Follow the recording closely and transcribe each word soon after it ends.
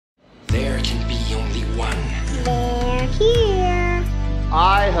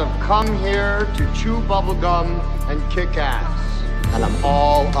I have come here to chew bubblegum and kick ass. And I'm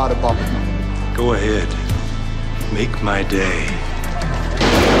all out of bubblegum. Go ahead. Make my day.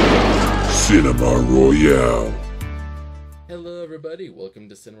 Cinema Royale. Hello everybody, welcome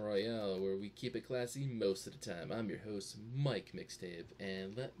to Cinema Royale, where we keep it classy most of the time. I'm your host, Mike Mixtape,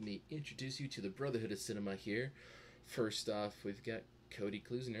 and let me introduce you to the Brotherhood of Cinema here. First off, we've got Cody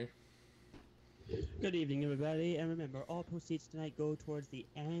Klusner. Good evening, everybody, and remember, all proceeds tonight go towards the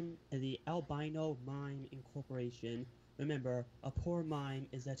Albino Mime Incorporation. Remember, a poor mime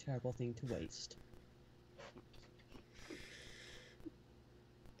is a terrible thing to waste.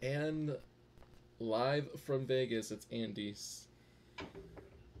 And live from Vegas, it's Andy.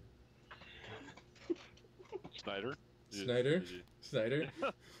 Snyder?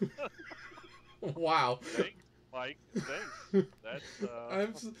 Wow. Thanks, Mike. Thanks.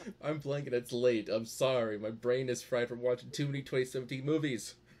 That's, I'm blanking. It's late. I'm sorry. My brain is fried from watching too many 2017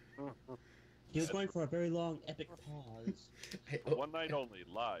 movies. He was going for a very long, epic pause. One night only,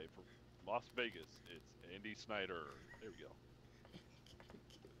 live from Las Vegas. It's Andy Snyder. There we go.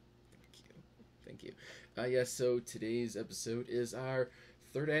 Thank you. Yes, so today's episode is our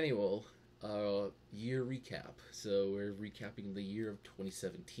third annual year recap. So we're recapping the year of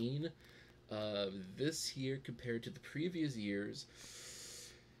 2017. This year, compared to the previous years,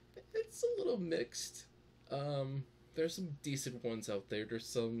 it's a little mixed. There's some decent ones out there. There's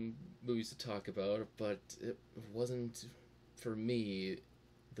some movies to talk about, but it wasn't, for me,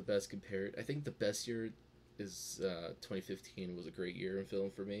 the best compared. I think the best year is 2015 was a great year in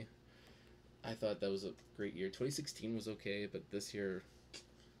film for me. I thought that was a great year. 2016 was okay, but this year,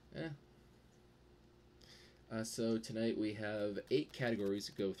 so tonight we have 8 categories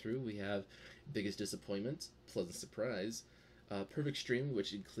to go through. We have biggest disappointment, pleasant surprise, perfect stream,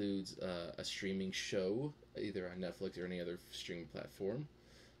 which includes a streaming show, either on Netflix or any other streaming platform.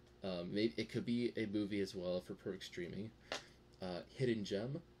 Maybe it could be a movie as well for perfect streaming. Hidden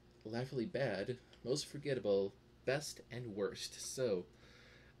gem, laughably bad, most forgettable, best and worst. So,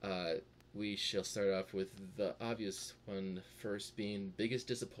 we shall start off with the obvious one first, being biggest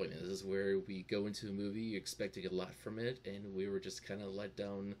disappointment. This is where we go into a movie expecting a lot from it, and we were just kind of let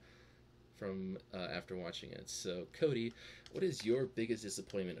down from after watching it. So, Cody, what is your biggest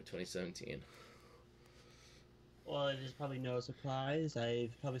disappointment of 2017? Well, it is probably no surprise.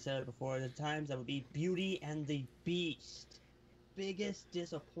 I've probably said it before at times. That would be Beauty and the Beast. Biggest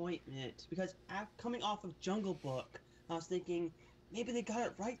disappointment. Because coming off of Jungle Book, I was thinking, maybe they got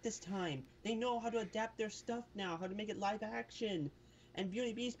it right this time. They know how to adapt their stuff now, how to make it live action. And Beauty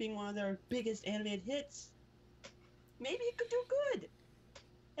and the Beast being one of their biggest animated hits, maybe it could do good.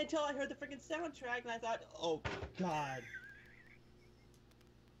 Until I heard the freaking soundtrack and I thought, oh god.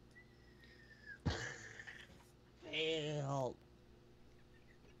 Fail.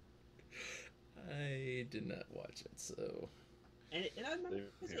 I did not watch it, so... And I remember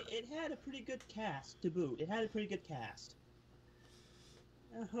it had a pretty good cast to boot. It had a pretty good cast.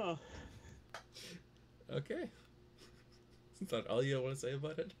 Okay. Is that all you want to say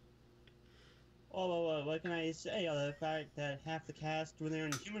about it? Oh, well, what can I say? The fact that half the cast, when they're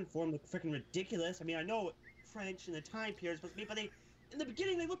in human form, look freaking ridiculous. I mean, I know French and the time period is supposed to be, but in the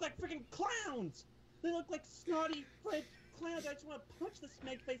beginning, they look like freaking clowns! They look like snotty French clowns. I just want to punch the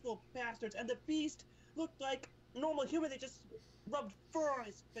snake-faced little bastards. And the Beast looked like normal human. They just rubbed fur on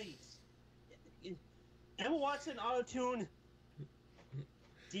his face. Emma Watson, auto-tune.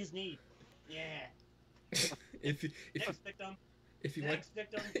 Disney, yeah. Next victim. If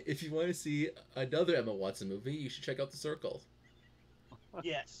you want to see another Emma Watson movie, you should check out The Circle.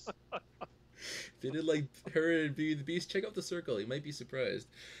 Yes. If you did like her and Beauty and the Beast, check out The Circle. You might be surprised.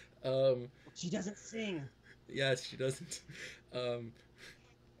 She doesn't sing. Yes, she doesn't.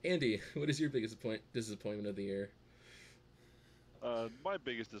 Andy, what is your biggest disappointment of the year? My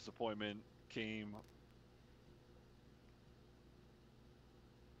biggest disappointment came...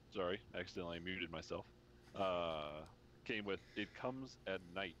 Sorry, accidentally muted myself. Came with It Comes at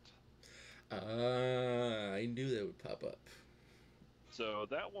Night. I knew that would pop up. So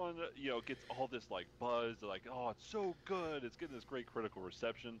that one, gets all this like buzz. They're like, oh, it's so good. It's getting this great critical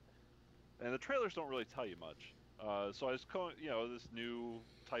reception. And the trailers don't really tell you much. So I was calling, this new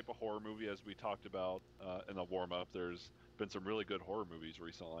type of horror movie, as we talked about in the warm-up. There's been some really good horror movies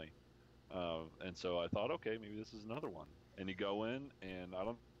recently. And so I thought, okay, maybe this is another one. And you go in, and I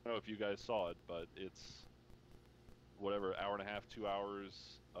don't know if you guys saw it, but it's whatever, hour and a half, 2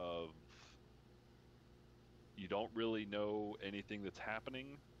 hours of you don't really know anything that's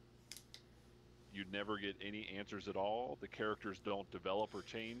happening. You never get any answers at all. The characters don't develop or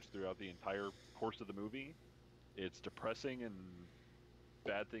change throughout the entire course of the movie. It's depressing and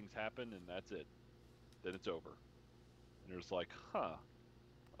bad things happen, and that's it. Then it's over. And it's like, huh,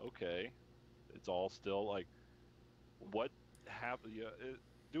 okay. It's all still like, what happened? Yeah,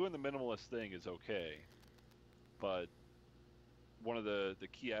 doing the minimalist thing is okay, but one of the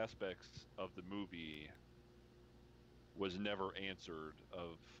key aspects of the movie was never answered.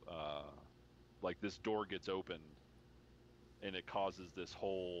 Of like, this door gets opened, and it causes this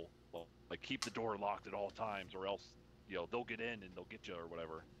whole, well, like, keep the door locked at all times, or else they'll get in and they'll get you or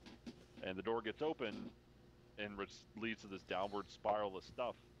whatever. And the door gets open, and leads to this downward spiral of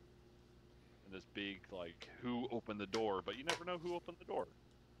stuff, and this big, like, who opened the door? But you never know who opened the door.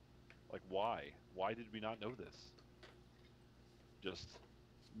 Like, why? Why did we not know this? Just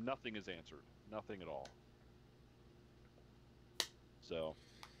nothing is answered. Nothing at all. So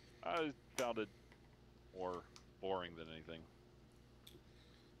I found it more boring than anything.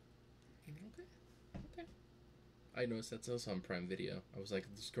 Okay. I noticed that's also on Prime Video. I was like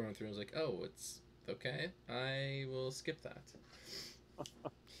scrolling through. I was like, oh, it's okay. I will skip that.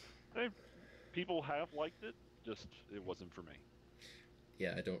 People have liked it. Just it wasn't for me.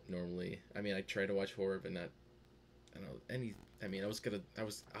 Yeah, I don't normally. I mean, I try to watch horror, but not. I don't know any. I mean, that's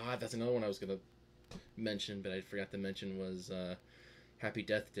another one I was gonna mention, but I forgot to mention was Happy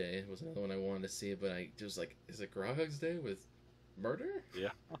Death Day. Was another one I wanted to see, but I just like, is it Groundhog's Day with murder? Yeah,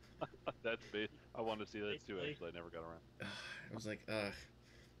 that's big. I wanted to see that too. Actually, I never got around. I was like, ugh.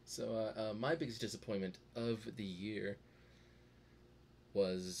 So my biggest disappointment of the year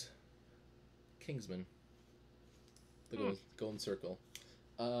was Kingsman, the Golden Circle.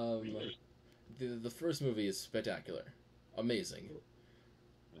 The first movie is spectacular, amazing.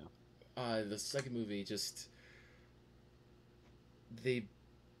 Yeah. The second movie just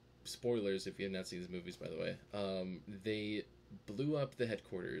spoilers if you have not seen these movies, by the way. They blew up the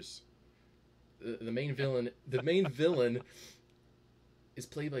headquarters. The main villain is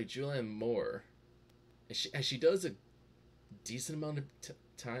played by Julianne Moore, and she does a decent amount of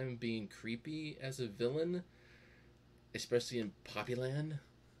time being creepy as a villain, especially in Poppyland.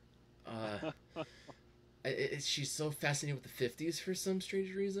 She's so fascinated with the 50s for some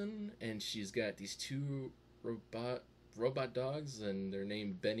strange reason, and she's got these two robot dogs, and they're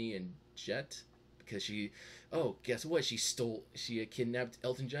named Benny and Jet because guess what? She kidnapped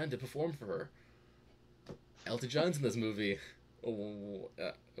Elton John to perform for her. Elton John's in this movie.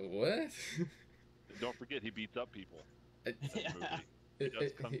 What? Don't forget, he beats up people. In the movie. He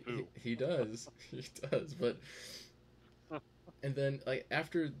does kung fu. He does. He does. But and then, like,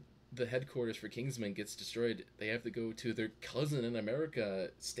 after the headquarters for Kingsman gets destroyed, they have to go to their cousin in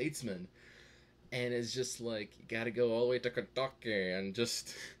America, Statesman, and it's just like, you gotta go all the way to Kentucky, and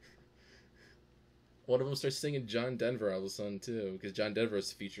just one of them starts singing John Denver all of a sudden too, because John Denver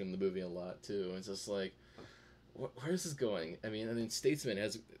is featured in the movie a lot too. And it's just like, where is this going? I mean, Statesman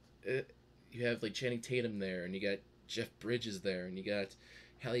has, you have like Channing Tatum there, and you got Jeff Bridges there, and you got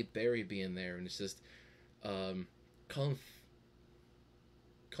Halle Berry being there, and it's just Colin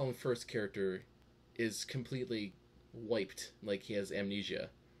Firth's character is completely wiped, like he has amnesia,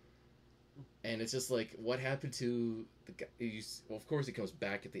 and it's just like, what happened to the guy? Well, of course he comes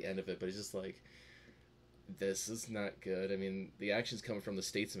back at the end of it, but it's just like, this is not good. I mean, the action's coming from the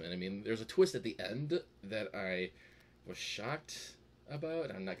Statesman. I mean, there's a twist at the end that I was shocked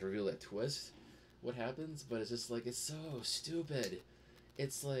about. I'm not gonna reveal that twist, what happens, but it's just like, it's so stupid.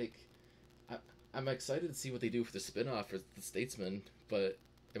 It's like, I'm excited to see what they do for the spin-off for the Statesman, but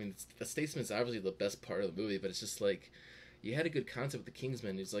I mean, the Statesman's obviously the best part of the movie, but it's just like, you had a good concept with the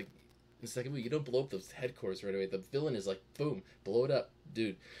Kingsman. It's like, in the second movie, you don't blow up those headquarters right away. The villain is like, boom, blow it up,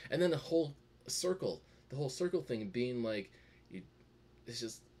 dude. And then the whole circle thing being like, it's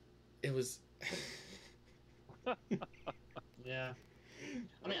just, it was... Yeah.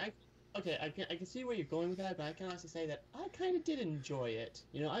 I mean, I can see where you're going with that, but I can honestly say that I kind of did enjoy it.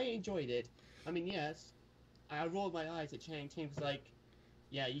 You know, I enjoyed it. I mean, yes, I rolled my eyes at Channing Tatum, because, like,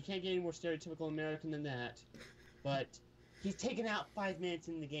 yeah, you can't get any more stereotypical American than that. But he's taken out 5 minutes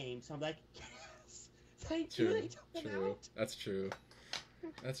in the game, so I'm like, yes! Thank you, they took him out! That's true.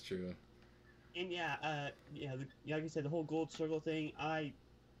 That's true. And yeah, like you said, the whole gold circle thing, I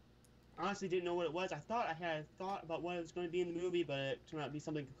honestly didn't know what it was. I thought I had thought about what it was going to be in the movie, but it turned out to be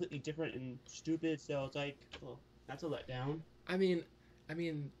something completely different and stupid, so it's like, well, that's a letdown. I mean,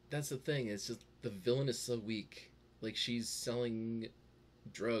 that's the thing, it's just, the villain is so weak. Like, she's selling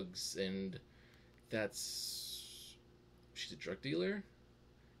drugs, and she's a drug dealer?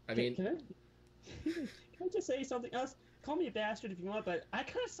 Can I just say something else? Call me a bastard if you want, but I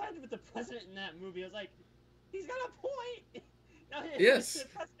kind of sided with the president in that movie. I was like, he's got a point! No, yes! The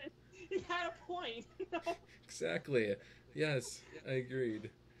president, he had a point! No? Exactly. Yes. Yeah. I agreed.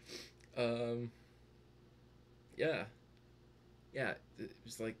 Yeah, yeah, it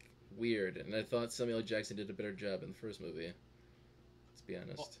was like weird, and I thought Samuel L. Jackson did a better job in the first movie. Let's be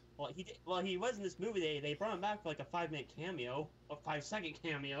honest. Well, he did. Well, he was in this movie. They brought him back for like a 5-minute cameo, a 5-second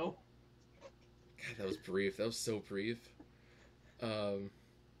cameo. God, that was brief. That was so brief. Yeah,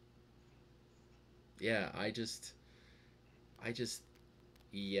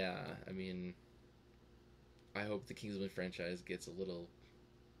 yeah. I mean, I hope the Kingsman franchise gets a little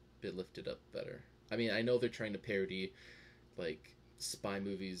bit lifted up better. I mean, I know they're trying to parody like spy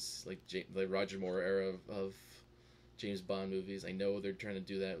movies, like Roger Moore era of James Bond movies. I know they're trying to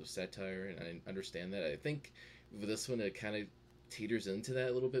do that with satire, and I understand that. I think with this one, it kind of teeters into that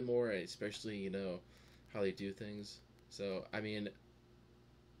a little bit more, especially how they do things. So I mean,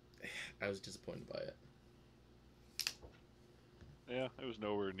 I was disappointed by it. Yeah, it was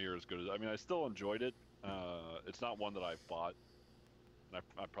nowhere near as good as. I mean, I still enjoyed it. It's not one that I bought, and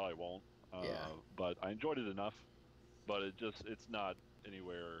I probably won't. Yeah. But I enjoyed it enough. But it's not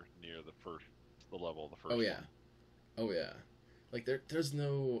anywhere near the level of the first. Oh yeah, one. oh yeah. Like there's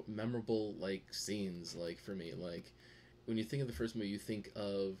no memorable like scenes like for me. Like when you think of the first movie, you think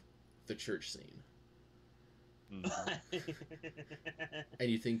of the church scene, and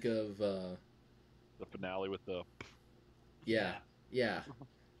you think of the finale with the. Yeah,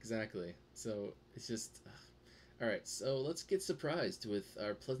 exactly. So it's just all right. So let's get surprised with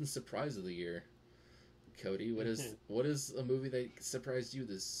our pleasant surprise of the year. Cody, what is a movie that surprised you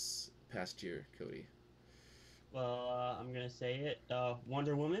this past year, Cody? Well, I'm gonna say it.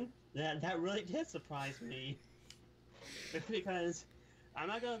 Wonder Woman. That really did surprise me. Because I'm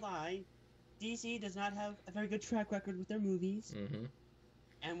not gonna lie, DC does not have a very good track record with their movies. Mm-hmm.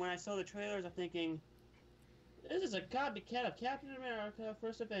 And when I saw the trailers, I'm thinking, this is a copycat of Captain America: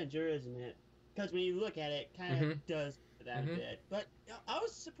 First Avenger, isn't it? Because when you look at it, kind of does that a bit. But I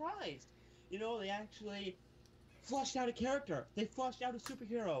was surprised. They actually flushed out a character. They flushed out a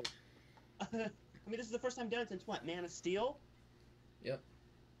superhero. I mean, this is the first time done since what, Man of Steel? Yep.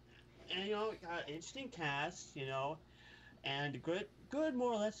 And got an interesting cast, and good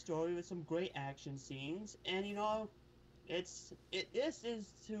more or less story with some great action scenes. And this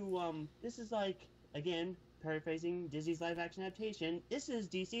is like, again, paraphrasing Disney's live action adaptation. This is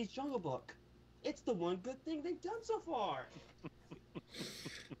DC's Jungle Book. It's the one good thing they've done so far.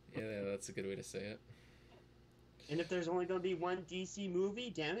 Yeah, that's a good way to say it. And if there's only going to be one DC movie,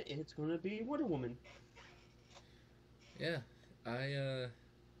 damn it, it's going to be Wonder Woman. Yeah, I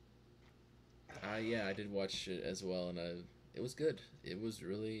did watch it as well, and it was good. It was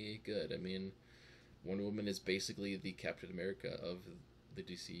really good. I mean, Wonder Woman is basically the Captain America of the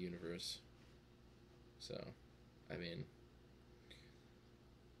DC universe. So, I mean,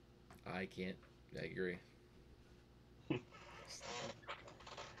 I agree.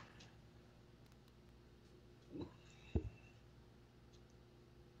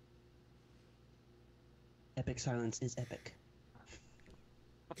 Epic silence is epic.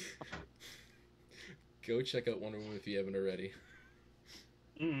 Go check out Wonder Woman if you haven't already.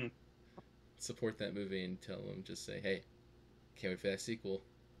 Mm. Support that movie and tell them, just say, hey, can't wait for that sequel.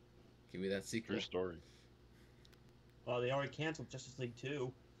 Give me that sequel. True story. Well, they already canceled Justice League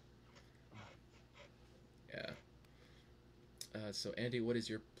 2. Yeah. So, Andy, what is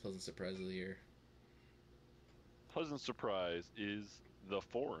your pleasant surprise of the year? Pleasant surprise is The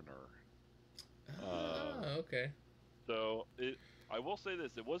Foreigner. Okay. So I will say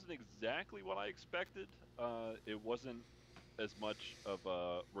this: it wasn't exactly what I expected. It wasn't as much of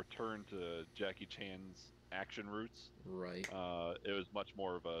a return to Jackie Chan's action roots. Right. It was much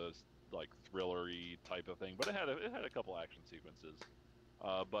more of a like thriller-y type of thing, but it had a couple action sequences.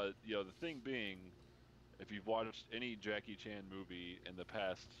 But the thing being, if you've watched any Jackie Chan movie in the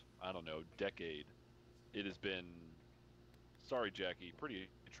past, I don't know, decade, it has been, sorry Jackie, pretty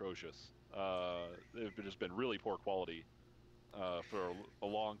atrocious. They've just been really poor quality for a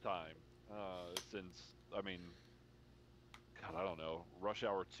long time. Since, I mean, God, I don't know, Rush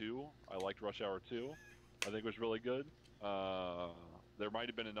Hour 2. I liked Rush Hour 2. I think it was really good. There might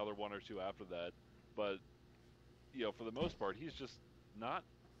have been another one or two after that, but for the most part, he's just not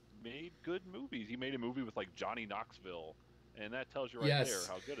made good movies. He made a movie with like Johnny Knoxville, and that tells you right there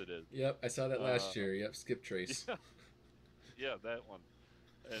how good it is. Yep, I saw that last year. Yep, Skip Trace. Yeah, that one.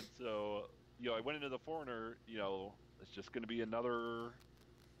 And so, I went into The Foreigner, it's just going to be another,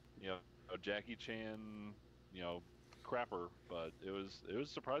 a Jackie Chan, crapper, but it was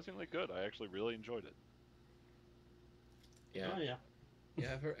surprisingly good. I actually really enjoyed it. Yeah. Oh, yeah.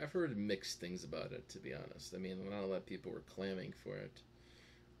 Yeah, I've heard mixed things about it, to be honest. I mean, not a lot of people were clamming for it.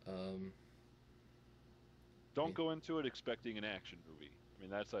 Don't go into it expecting an action movie. I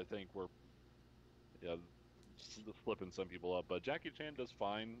mean, that's, I think, where, yeah, flipping some people up. But Jackie Chan does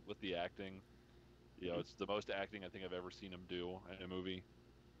fine with the acting. It's the most acting I think I've ever seen him do in a movie.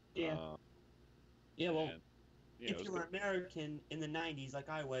 Yeah. Yeah, well, And, if you were American in the 90s like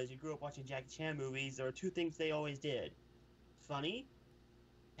I was, you grew up watching Jackie Chan movies, there were two things they always did. Funny,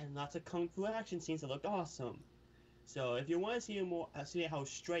 and lots of kung fu action scenes that looked awesome. So if you want to see how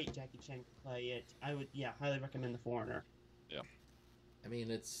straight Jackie Chan can play it, I would, highly recommend The Foreigner. Yeah. I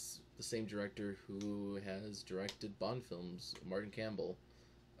mean, it's the same director who has directed Bond films, Martin Campbell.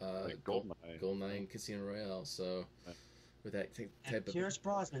 Goldeneye, Casino Royale. So with that type of Pierce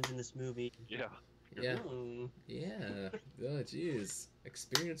Brosnan's in this movie. Yeah. Yeah. Mm. Yeah. Oh, jeez.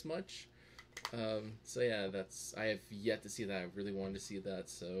 Experience much? So yeah, I have yet to see that. I really wanted to see that.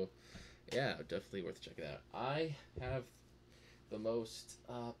 So yeah, definitely worth checking out. I have the most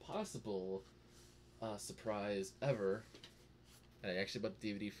possible surprise ever. I actually bought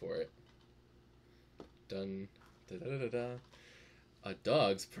the DVD for it. Done. Da da da da. A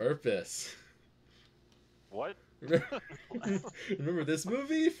Dog's Purpose. What? Remember this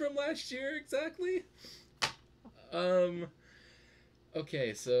movie from last year exactly?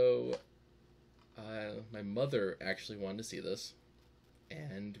 Okay, so my mother actually wanted to see this,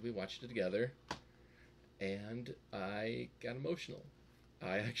 and we watched it together, and I got emotional.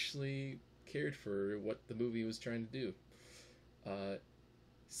 I actually cared for what the movie was trying to do.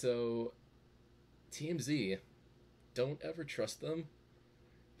 So TMZ, don't ever trust them,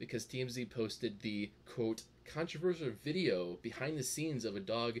 because TMZ posted the, quote, controversial video behind the scenes of a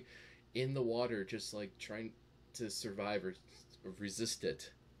dog in the water just like trying to survive or resist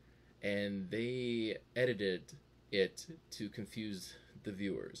it, and they edited it to confuse the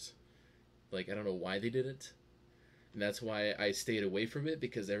viewers. Like, I don't know why they did it, and that's why I stayed away from it,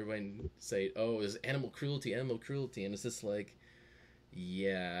 because everyone say, oh, there's animal cruelty, and it's just like,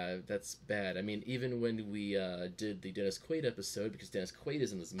 yeah, that's bad. I mean, even when we did the Dennis Quaid episode, because Dennis Quaid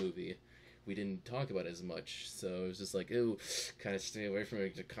is in this movie, we didn't talk about it as much, so it was just like, ooh, kind of stay away from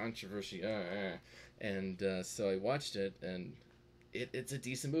it, the controversy, and so I watched it, and it's a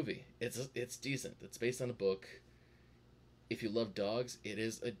decent movie. It's decent. It's based on a book. If you love dogs, it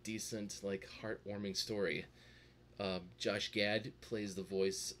is a decent, like, heartwarming story. Josh Gad plays the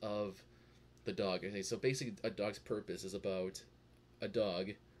voice of the dog. Okay, so basically, A Dog's Purpose is about a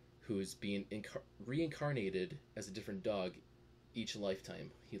dog who's being reincarnated as a different dog each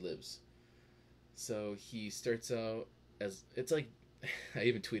lifetime he lives. So he starts out as, it's like, I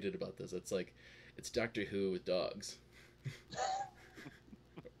even tweeted about this, it's Doctor Who with dogs.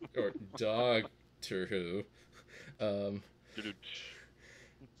 Or Doctor Who.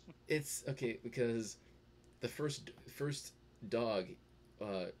 It's okay because the first dog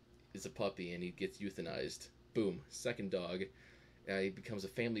is a puppy and he gets euthanized. Boom. Second dog, he becomes a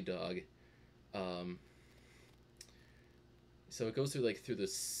family dog. So it goes through the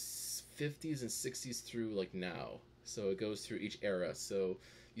 50s and 60s through like now. So it goes through each era. So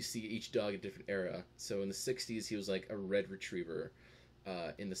you see each dog a different era. So in the 60s he was like a red retriever.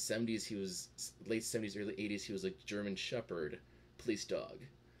 In the 70s he was late 70s early 80s he was like German Shepherd police dog.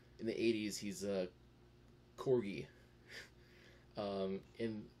 In the 80s he's a corgi. And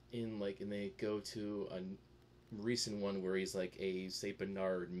they go to a recent one where he's like a Saint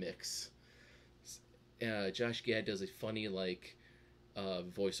Bernard mix. Josh Gad does a funny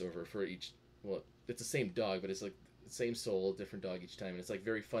voiceover for each. Well, it's the same dog, but it's like the same soul, different dog each time, and it's like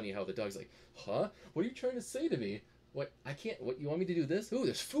very funny how the dog's like, "Huh? What are you trying to say to me? What? I can't. What? You want me to do this? Ooh,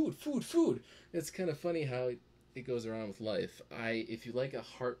 there's food. It's kind of funny how it goes around with life. If you like a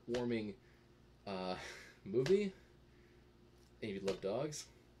heartwarming movie, and if you love dogs,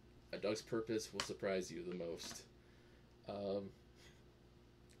 A Dog's Purpose will surprise you the most.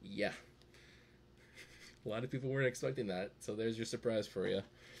 Yeah. A lot of people weren't expecting that, so there's your surprise for you.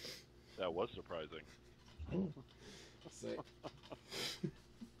 That was surprising.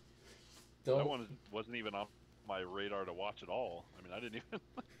 That one wasn't even on my radar to watch at all. I mean, I didn't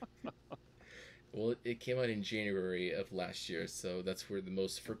even... Well, it came out in January of last year, so that's where the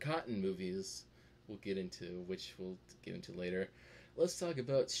most forgotten movies we'll get into, which we'll get into later. Let's talk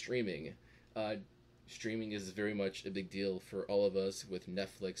about streaming. Streaming is very much a big deal for all of us with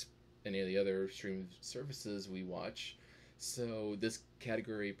Netflix and any of the other streaming services we watch. So this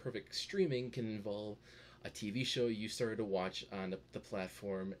category, perfect streaming, can involve a TV show you started to watch on the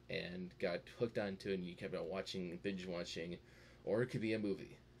platform and got hooked onto it and you kept on watching, binge watching, or it could be a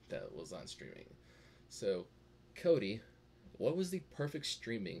movie that was on streaming. So, Cody, what was the perfect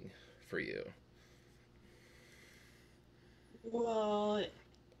streaming for you? Well,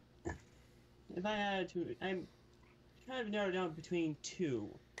 if I had to, I'm kind of narrowed down between two.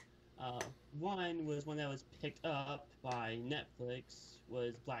 One was one that was picked up by Netflix,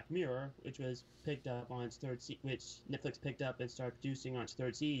 was Black Mirror, which was picked up on its which Netflix picked up and started producing on its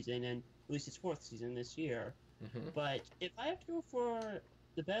third season and released its fourth season this year. Mm-hmm. But if I have to go for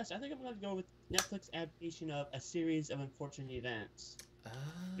the best, I think I'm going to go with Netflix adaptation of A Series of Unfortunate Events.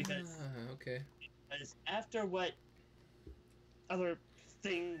 Because okay. Because after what other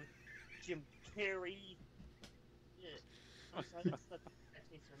thing with Jim Carrey, so I just let that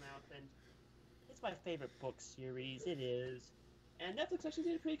taste in my mouth, and it's my favorite book series. It is, and Netflix actually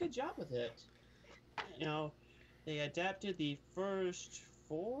did a pretty good job with it. You know, they adapted the first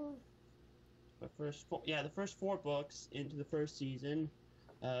four books into the first season.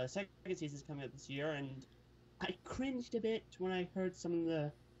 Second season is coming out this year, and I cringed a bit when I heard some of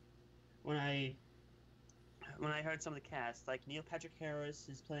the heard some of the cast. Like Neil Patrick Harris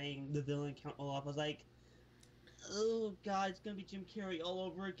is playing the villain Count Olaf. I was like, oh god, it's gonna be Jim Carrey all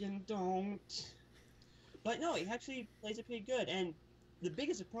over again. Don't. But no, he actually plays it pretty good. And the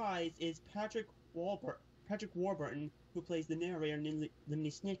biggest surprise is Patrick Warburton, who plays the narrator Lemony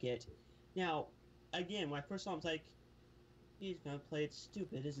Snicket. Now, again, when I first saw him, I was like, he's gonna play it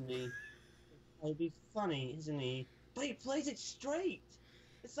stupid, isn't he? He'll be funny, isn't he? But he plays it straight.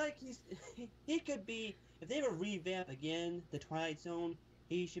 It's like he could be, if they ever revamp again the Twilight Zone,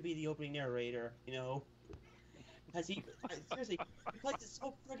 he should be the opening narrator, you know? Because seriously, he plays it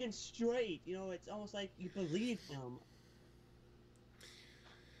so friggin' straight, you know, it's almost like you believe him.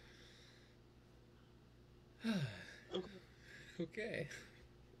 Okay.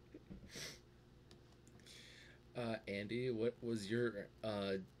 Andy, what was your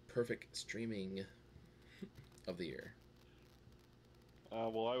perfect streaming of the year?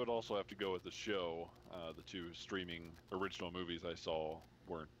 Well, I would also have to go with the show. The two streaming original movies I saw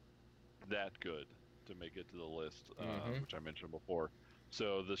weren't that good to make it to the list, which I mentioned before.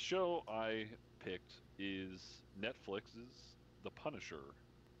 So the show I picked is Netflix's The Punisher,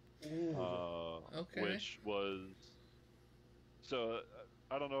 Okay. which was... So,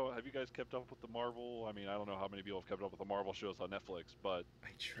 I don't know, have you guys kept up with the Marvel? I mean, I don't know how many people have kept up with the Marvel shows on Netflix, but I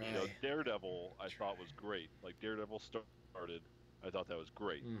try. you know, Daredevil I thought was great. Like, Daredevil started, I thought that was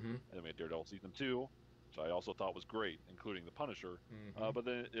great. Mm-hmm. And then we had Daredevil Season 2, which I also thought was great, including The Punisher. Mm-hmm. But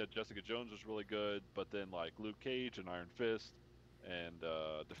then Jessica Jones was really good, but then like Luke Cage and Iron Fist and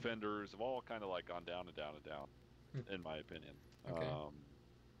Defenders have all kind of like gone down and down and down, in my opinion. Okay.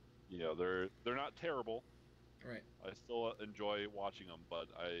 You know, they're not terrible. Right. I still enjoy watching them, but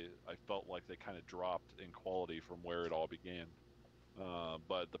I felt like they kind of dropped in quality from where it all began.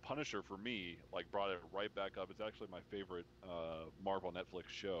 But The Punisher, for me, like brought it right back up. It's actually my favorite Marvel Netflix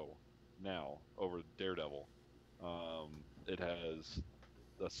show now, over Daredevil. It has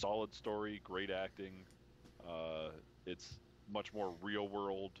a solid story, great acting. It's much more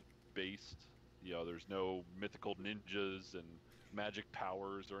real-world based. You know, there's no mythical ninjas and magic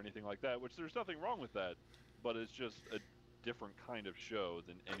powers or anything like that, which there's nothing wrong with that. But it's just a different kind of show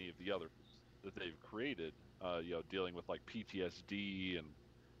than any of the others that they've created. You know, dealing with like PTSD, and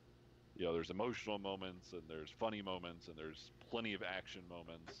you know, there's emotional moments and there's funny moments and there's plenty of action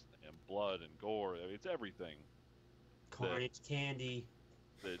moments and blood and gore. I mean, it's everything. Carnage candy.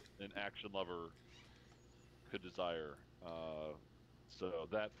 That an action lover could desire. So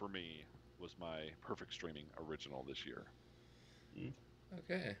that for me was my perfect streaming original this year.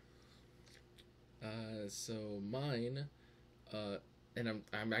 Okay. So mine, and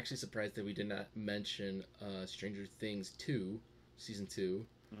I'm actually surprised that we did not mention Stranger Things 2, Season 2,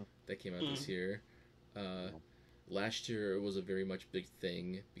 that came out this year. Last year it was a very much big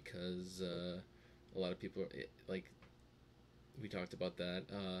thing because a lot of people, like, we talked about that.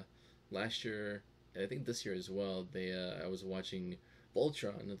 Last year, and I think this year as well, I was watching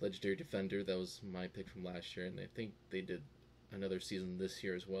Voltron, the Legendary Defender. That was my pick from last year, and I think they did another season this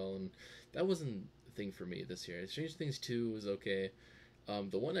year as well, and that wasn't a thing for me this year. Stranger Things 2 was okay.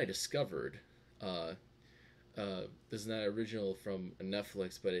 The one I discovered, this is not original from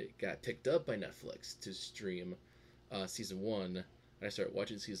Netflix, but it got picked up by Netflix to stream season 1, and I started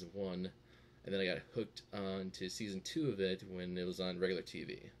watching season 1, and then I got hooked on to season 2 of it when it was on regular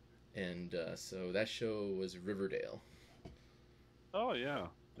TV, and so that show was Riverdale. Oh yeah,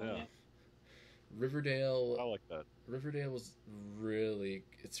 yeah. Riverdale. I like that. Riverdale was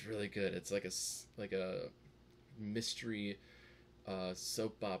it's really good. It's like a mystery,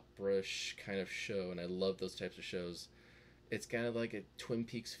 soap opera-ish kind of show, and I love those types of shows. It's kind of like a Twin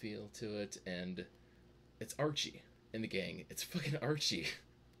Peaks feel to it, and it's Archie in the gang. It's fucking Archie.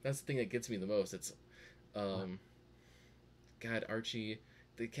 That's the thing that gets me the most. It's, God, Archie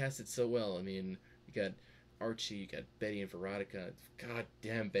they cast it so well. I mean, you got Archie, you got Betty and Veronica. God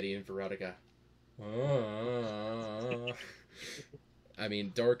damn, Betty and Veronica. I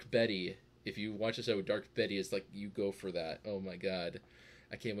mean, Dark Betty. If you watch the show, Dark Betty is like, you go for that. Oh my god,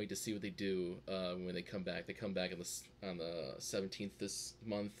 I can't wait to see what they do when they come back. They come back on the 17th this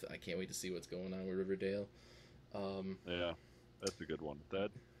month. I can't wait to see what's going on with Riverdale. Yeah, that's a good one.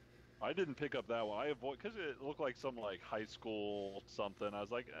 That I didn't pick up that one. I avoid because it looked like some like high school something. I was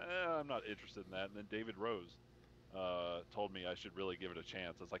like, I'm not interested in that. And then David Rose told me I should really give it a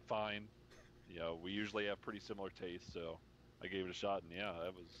chance. I was like, fine. You know, we usually have pretty similar tastes, so I gave it a shot, and yeah,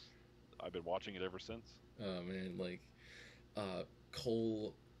 I've been watching it ever since. Oh man, like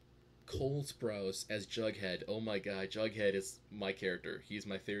Cole Sprouse as Jughead. Oh my god, Jughead is my character. He's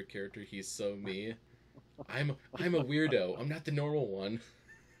my favorite character. He's so me. I'm a weirdo. I'm not the normal one.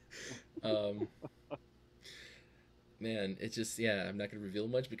 Man, it's just, yeah, I'm not gonna reveal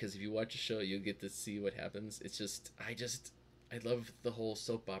much because if you watch the show, you'll get to see what happens. It's just, I love the whole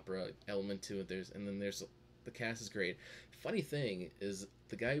soap opera element to it. There's the cast is great. Funny thing is,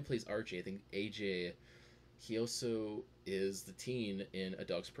 the guy who plays Archie, I think AJ, he also is the teen in A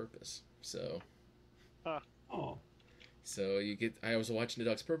Dog's Purpose. So, Oh. so I was watching A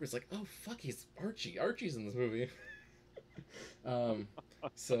Dog's Purpose, like, oh fuck, he's Archie. Archie's in this movie.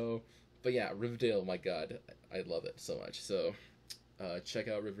 So, but yeah, Riverdale, my god, I love it so much. So, check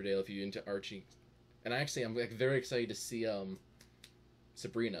out Riverdale if you're into Archie. And I'm like very excited to see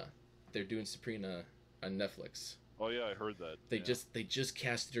Sabrina. They're doing Sabrina on Netflix. Oh yeah, I heard that. They just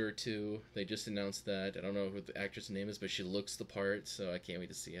casted her too. They just announced that. I don't know who the actress name is, but she looks the part. So I can't wait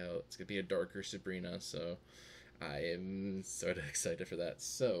to see how it's gonna be a darker Sabrina. So I am sort of excited for that.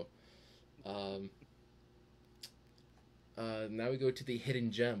 So, now we go to the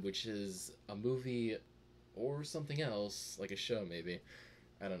Hidden Gem, which is a movie or something else, like a show maybe.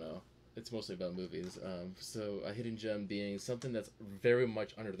 I don't know. It's mostly about movies. So a hidden gem being something that's very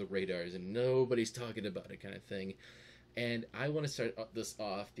much under the radars and nobody's talking about it kind of thing. And I want to start this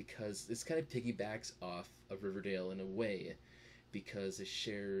off because this kind of piggybacks off of Riverdale in a way because it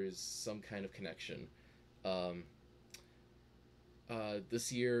shares some kind of connection.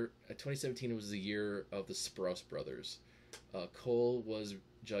 This year, 2017 was the year of the Sprouse brothers. Cole was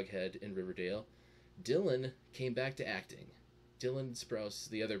Jughead in Riverdale. Dylan came back to acting. Dylan Sprouse,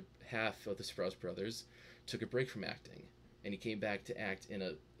 the other half of the Sprouse brothers, took a break from acting, and he came back to act in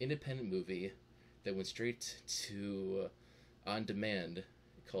an independent movie that went straight to on demand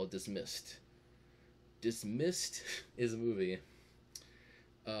called Dismissed. Dismissed is a movie.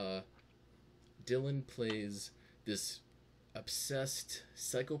 Dylan plays this obsessed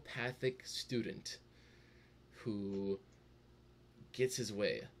psychopathic student who gets his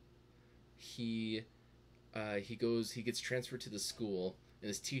way. He gets transferred to the school, and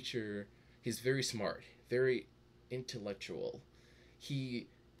his teacher, he's very smart, very intellectual.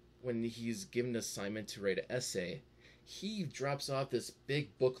 When he's given an assignment to write an essay, he drops off this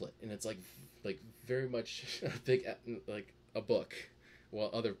big booklet, and it's like very much a big, like a book, while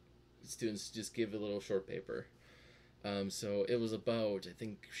other students just give a little short paper. So it was about, I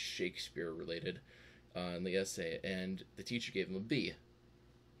think, Shakespeare related in the essay, and the teacher gave him a B.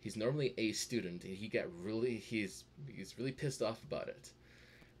 He's normally a student, and he's really pissed off about it.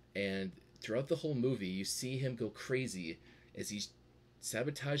 And throughout the whole movie, you see him go crazy as he's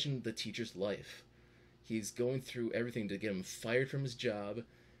sabotaging the teacher's life. He's going through everything to get him fired from his job,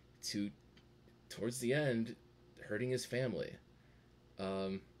 to, towards the end, hurting his family.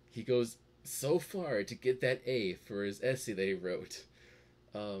 He goes so far to get that A for his essay that he wrote.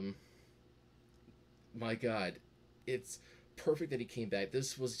 My God, it's perfect that he came back.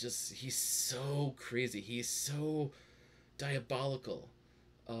 This was just, he's so crazy. He's so diabolical.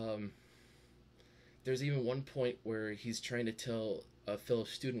 There's even one point where he's trying to tell a fellow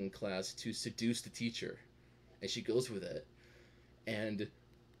student in class to seduce the teacher, and she goes with it. And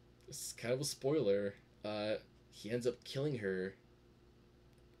it's kind of a spoiler. He ends up killing her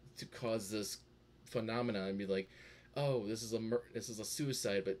to cause this phenomenon and be like, oh, this is a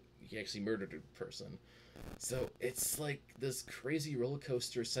suicide, but he actually murdered a person. So it's like this crazy roller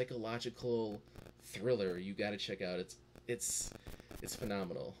coaster psychological thriller you gotta check out. It's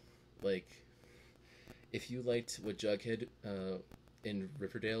phenomenal. Like, if you liked what Jughead in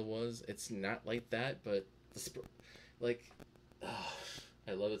Riverdale was, it's not like that, but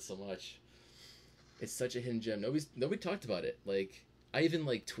I love it so much. It's such a hidden gem. Nobody talked about it. Like, I even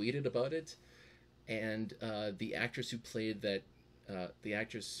tweeted about it, and the actress who played that, I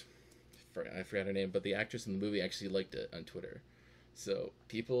forgot her name, but the actress in the movie actually liked it on Twitter. So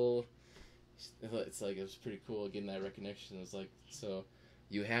people, it was pretty cool getting that recognition. It was like, so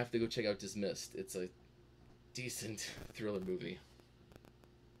You have to go check out Dismissed. It's a decent thriller movie.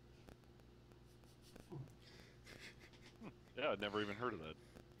 Yeah, I'd never even heard of that.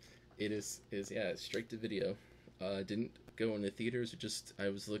 It is yeah, straight to video. Didn't go in the theaters. Just I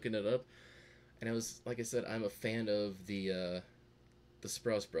was looking it up, and I was like I said, I'm a fan of the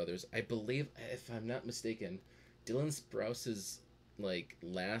Sprouse brothers. I believe, if I'm not mistaken, Dylan Sprouse's like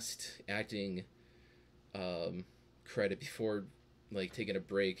last acting credit before like taking a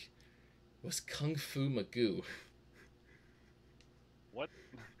break was Kung Fu Magoo. What?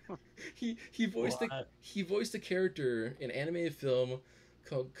 He voiced a character in an animated film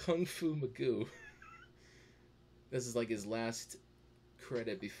called Kung Fu Magoo. This is like his last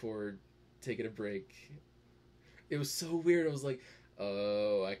credit before taking a break. It was so weird. I was like,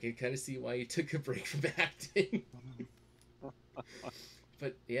 oh, I can kind of see why he took a break from acting.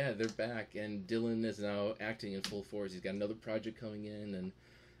 But yeah, they're back, and Dylan is now acting in full force. He's got another project coming in, and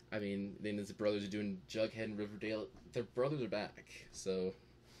I mean, then his brothers are doing Jughead and Riverdale. Their brothers are back, so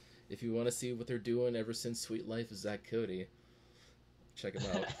if you want to see what they're doing ever since Sweet Life of Zach Cody, check them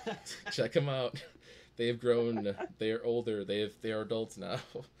out. Check them out. They have grown. They are older. They are adults now.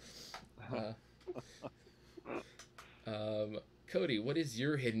 Cody, what is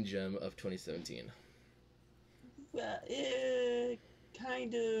your hidden gem of 2017? Well, it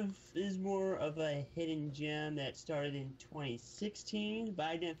kind of is more of a hidden gem that started in 2016, but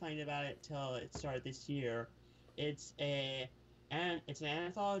I didn't find about it till it started this year. It's an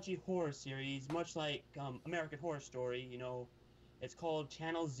anthology horror series, much like American Horror Story. You know, it's called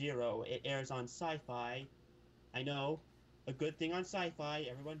Channel Zero. It airs on Sci-Fi. I know, a good thing on Sci-Fi.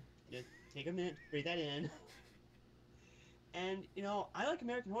 Everyone, just take a minute, breathe that in. And you know, I like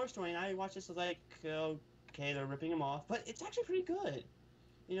American Horror Story, and I watched this. I was like, okay, they're ripping them off, but it's actually pretty good.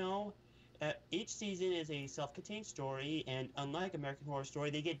 You know, each season is a self-contained story, and unlike American Horror Story,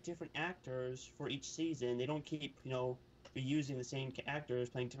 they get different actors for each season. They don't keep, you know, reusing the same actors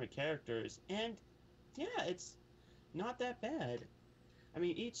playing different characters. And yeah, it's not that bad. I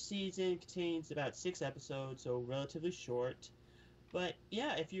mean, each season contains about 6 episodes, so relatively short. But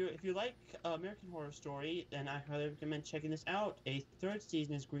yeah, if you like American Horror Story, then I highly recommend checking this out. A 3rd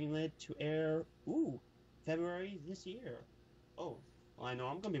season is greenlit to air, February this year. Oh, well, I know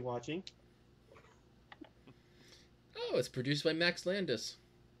I'm gonna be watching. Oh, it's produced by Max Landis.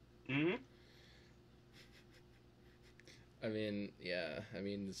 Mm-hmm. I mean, yeah. I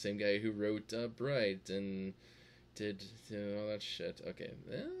mean, the same guy who wrote Bright and did all that shit. Okay.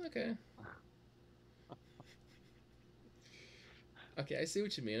 Okay. Okay, I see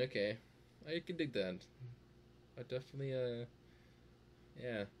what you mean. Okay. I can dig that. I definitely,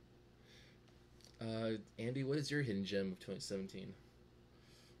 yeah. Andy, what is your hidden gem of 2017?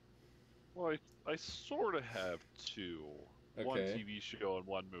 Well, I sort of have two. One Okay. TV show and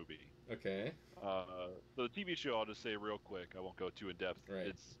one movie. Okay. The TV show, I'll just say real quick. I won't go too in depth. Right.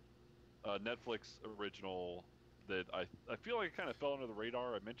 It's a Netflix original that I feel like it kind of fell under the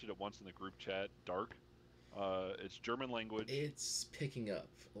radar. I mentioned it once in the group chat. Dark. It's German language. It's picking up.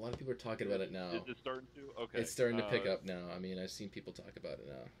 A lot of people are talking about it now. Is it starting to? Okay. It's starting to pick up now. I mean, I've seen people talk about it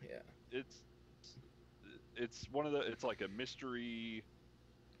now. Yeah. It's one of the. It's like a mystery,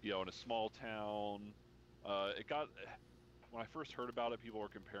 you know, in a small town. It got. When I first heard about it, people were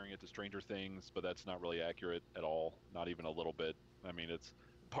comparing it to Stranger Things, but that's not really accurate at all. Not even a little bit. I mean, it's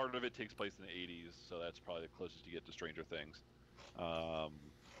part of it takes place in the 80s, so that's probably the closest you get to Stranger Things.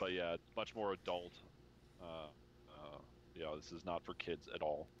 But yeah, it's much more adult. You know, this is not for kids at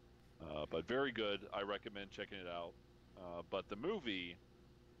all. But very good. I recommend checking it out. But the movie,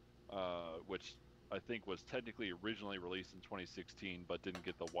 which I think was technically originally released in 2016, but didn't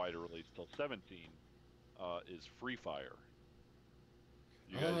get the wider release till 17, is Free Fire.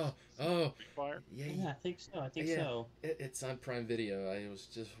 You guys Free Fire? Yeah, I think so. Yeah. So. It's on Prime Video. I was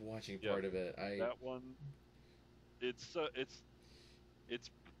just watching part of it. That one, it's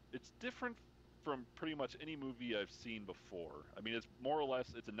different from pretty much any movie I've seen before. I mean, it's more or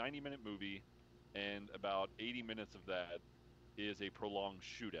less it's a 90-minute movie, and about 80 minutes of that is a prolonged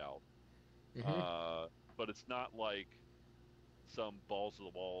shootout. Mm-hmm. But it's not like some balls to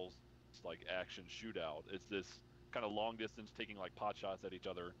the walls like action shootout. It's this kind of long distance taking like pot shots at each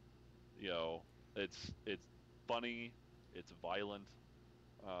other. You know, it's funny, it's violent,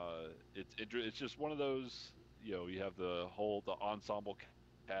 it's just one of those. You know, you have the ensemble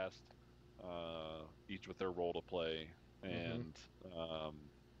cast, each with their role to play, and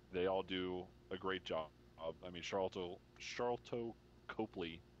they all do a great job. I mean, Charlton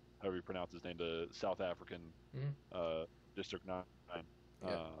Copley, however you pronounce his name, the South African District 9.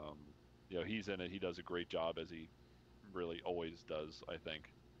 Yeah. You know, he's in it. He does a great job as he really always does. I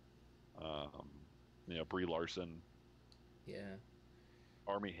think. Brie Larson, Yeah.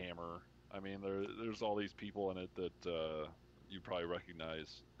 Army Hammer. I mean, there's all these people in it that you probably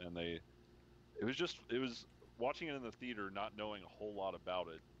recognize, and it was watching it in the theater, not knowing a whole lot about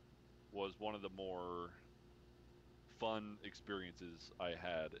it, was one of the more fun experiences I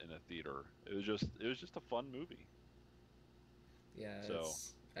had in a theater. It was just a fun movie. Yeah, So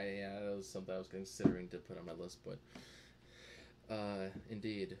that was something I was considering to put on my list, but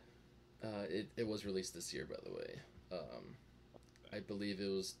indeed, it was released this year, by the way. I believe it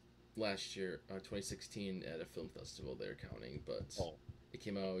was last year, 2016, at a film festival they're counting, but it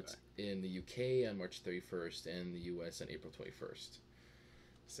came out in the UK on March 31st and the US on April 21st.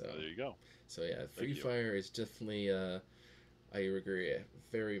 So there you go. So yeah, Free Fire is definitely, I agree,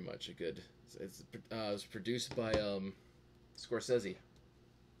 very much a good. It was produced by Scorsese.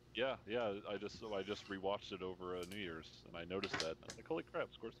 Yeah. I just rewatched it over New Year's, and I noticed that. I was like, holy crap,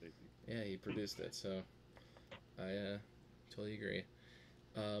 Scorsese. Yeah, he produced it, so I totally agree.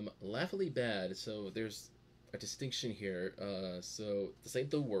 Laughably Bad. So there's a distinction here. So this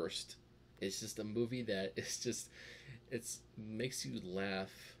ain't the worst. It's just a movie that makes you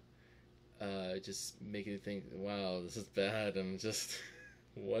laugh. Just making you think, wow, this is bad. And just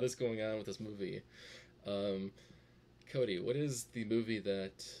what is going on with this movie? Cody, what is the movie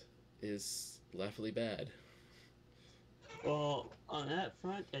that is laughably bad? Well, on that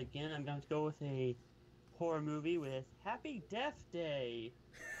front, again, I'm going to go with a horror movie with Happy Death Day.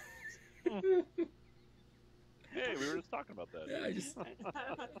 Hey, we were just talking about that. Yeah, I just.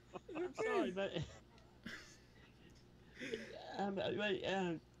 I'm sorry, but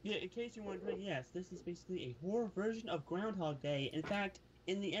in case you're wondering, yes, this is basically a horror version of Groundhog Day. In fact,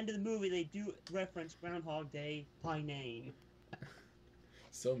 in the end of the movie, they do reference Groundhog Day by name.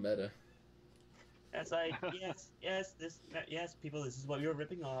 So meta. It's like, yes, people, this is what you're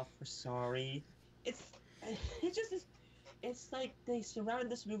ripping off. We're sorry. It's like they surrounded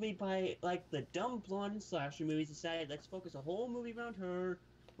this movie by, like, the dumb blonde slasher movies, decided, let's focus a whole movie around her,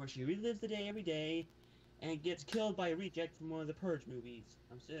 where she relives the day every day, and gets killed by a reject from one of the Purge movies.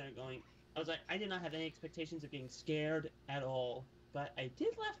 I'm sitting there going, I did not have any expectations of getting scared at all, but I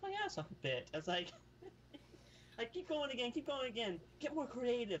did laugh my ass off a bit. I was like, keep going again, get more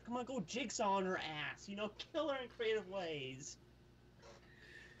creative, come on, go Jigsaw on her ass, kill her in creative ways.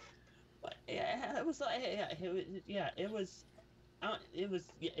 But yeah, it was like, it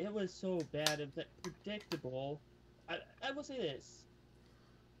was so bad, it was predictable. I will say this.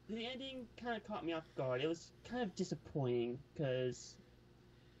 The ending kind of caught me off guard. It was kind of disappointing, but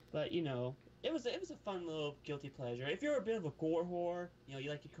it was a fun little guilty pleasure. If you're a bit of a gore whore, you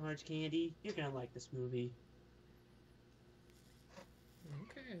like your carnage candy, you're gonna like this movie.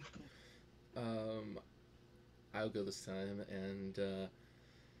 Okay. I'll go this time, and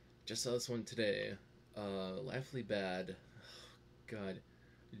just saw this one today. Laughably Bad. Oh, God,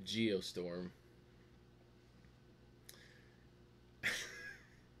 Geostorm.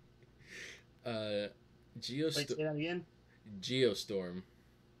 Wait, say that again? Geostorm.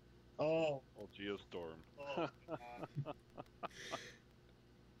 Oh, Geostorm. Oh,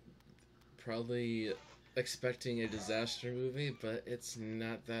 Probably expecting a disaster movie, but it's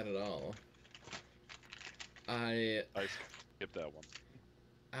not that at all. I skipped that one.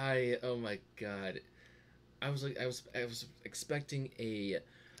 Oh my God, I was expecting a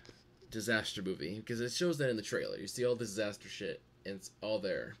disaster movie because it shows that in the trailer. You see all the disaster shit, and it's all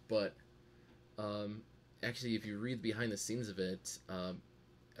there. But actually, if you read behind the scenes of it,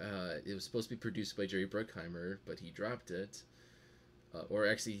 it was supposed to be produced by Jerry Bruckheimer, but he dropped it. Or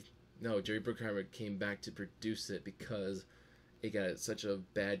actually, no, Jerry Bruckheimer came back to produce it because it got such a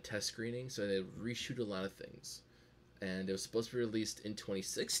bad test screening, so they reshoot a lot of things. And it was supposed to be released in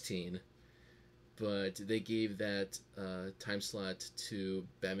 2016, but they gave that time slot to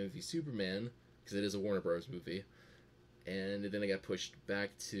Batman v Superman, because it is a Warner Bros. Movie, and then it got pushed back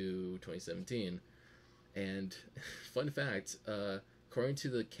to 2017. And fun fact, according to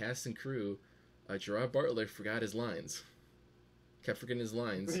the cast and crew, Gerard Butler forgot his lines. Kept forgetting his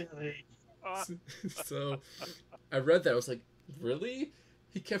lines. really? So I read that, I was like, really?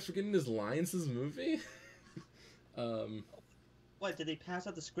 He kept forgetting his lines this movie? What, did they pass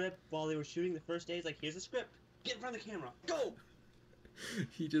out the script while they were shooting the first days? Like, here's the script, get in front of the camera, go!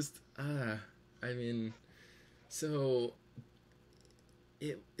 He just, I mean, so,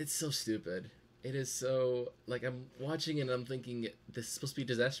 it's so stupid. It is so, like, I'm watching it and I'm thinking, this is supposed to be a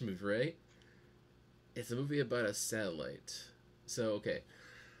disaster movie, right? It's a movie about a satellite. So, okay.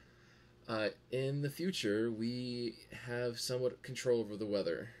 In the future, we have somewhat control over the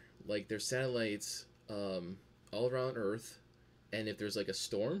weather. Like, there's satellites, all around Earth, and if there's like a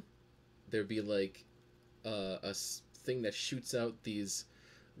storm, there'd be like thing that shoots out these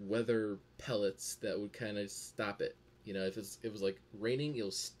weather pellets that would kind of stop it. You know, if it was like raining,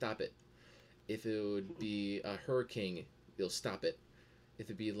 it'll stop it. If it would be a hurricane, it'll stop it. If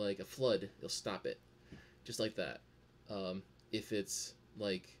it'd be like a flood, it'll stop it. Just like that. If it's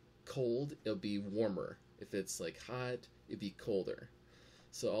like cold, it'll be warmer. If it's like hot, it'd be colder.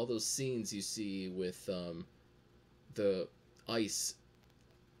 So all those scenes you see with the ice,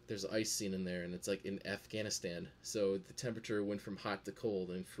 there's an ice scene in there, and it's like in Afghanistan. So the temperature went from hot to cold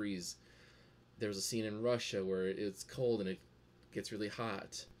and freeze. There was a scene in Russia where it's cold and it gets really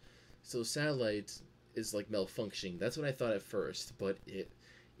hot. So satellite is like malfunctioning. That's what I thought at first, but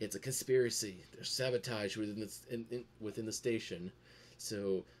it's a conspiracy. There's sabotage within the station.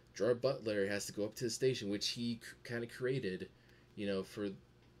 So Gerard Butler has to go up to the station, which he kind of created, you know, for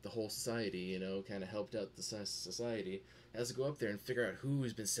the whole society. You know, kind of helped out the society. Has to go up there and figure out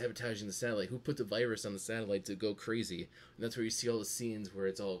who's been sabotaging the satellite, who put the virus on the satellite to go crazy. And that's where you see all the scenes where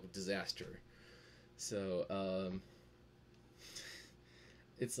it's all disaster. So,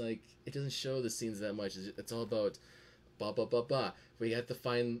 it's like, it doesn't show the scenes that much. It's all about blah, blah, blah, blah. We have to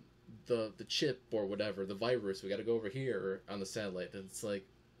find the chip or whatever, the virus. We got to go over here on the satellite. And it's like,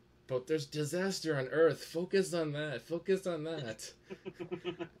 but there's disaster on Earth. Focus on that. Focus on that.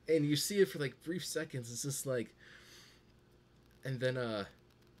 And you see it for like brief seconds. It's just like, and then,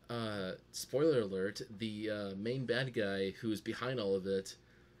 spoiler alert, the main bad guy who's behind all of it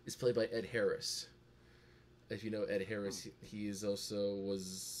is played by Ed Harris. If you know Ed Harris, he is also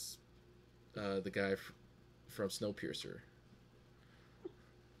was the guy from Snowpiercer,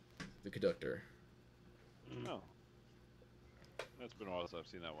 the conductor. Oh, that's been a while since I've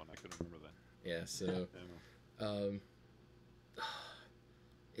seen that one. I couldn't remember that. Yeah, so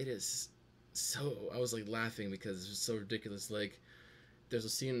it is so. I was like laughing because it's just so ridiculous. Like, there's a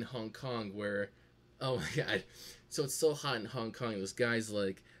scene in Hong Kong where, oh my god, so it's so hot in Hong Kong. This guy's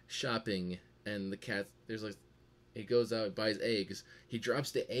like shopping, and the cat, there's like, he goes out and buys eggs. He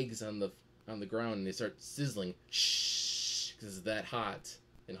drops the eggs on the ground, and they start sizzling. Shh, because it's that hot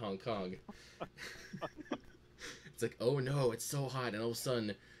in Hong Kong. It's like, oh no, it's so hot, and all of a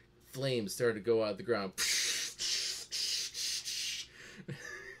sudden, flames started to go out of the ground.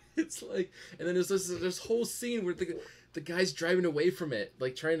 It's like, and then there's this whole scene where the guy's driving away from it,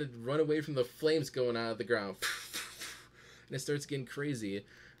 like trying to run away from the flames going out of the ground, and it starts getting crazy.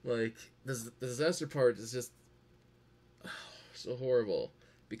 Like, the disaster part is just so horrible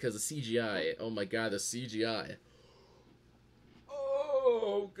because the CGI. Oh my god, the CGI.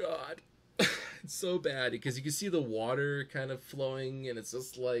 Oh god, it's so bad because you can see the water kind of flowing, and it's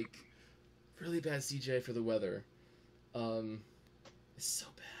just like really bad CGI for the weather. It's so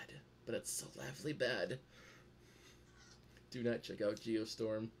bad, but it's so laughably bad. Do not check out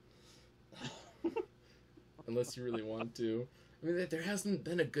Geostorm unless you really want to. I mean, there hasn't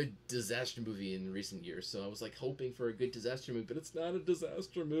been a good disaster movie in recent years, so I was like hoping for a good disaster movie, but it's not a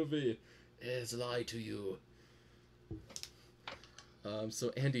disaster movie. It's a lie to you. So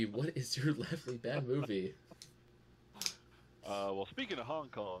Andy, what is your laughably bad movie? Well, speaking of Hong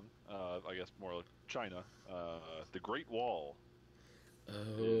Kong, I guess more like China, The Great Wall.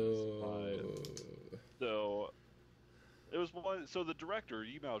 Oh. So it was one. So the director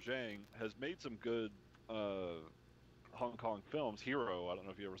Yimou Zhang has made some good Hong Kong films. Hero. I don't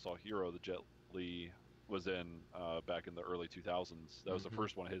know if you ever saw Hero. The Jet Li was in back in the early 2000s. That was the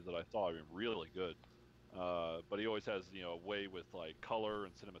first one of his that I saw. I mean, really good. But he always has, you know, a way with like color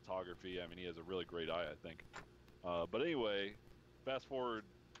and cinematography. I mean, he has a really great eye, I think. But anyway, fast forward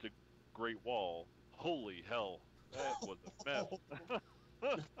to Great Wall. Holy hell, that was a mess.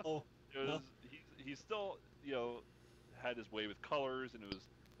 He still, you know, had his way with colors, and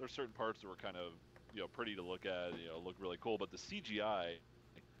there's certain parts that were kind of, you know, pretty to look at, you know, look really cool, but the CGI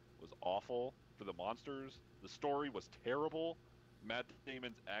was awful for the monsters. The story was terrible. Matt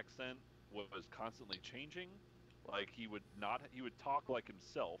Damon's accent was constantly changing. Like, he would talk like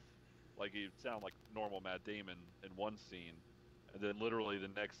himself, like he'd sound like normal Matt Damon in one scene, and then literally the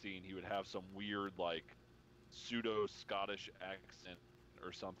next scene he would have some weird like pseudo Scottish accent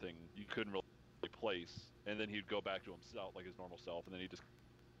or something you couldn't really place, and then he'd go back to himself, like his normal self, and then he just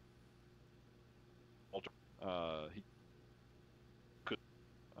he could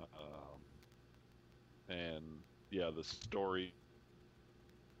and yeah, the story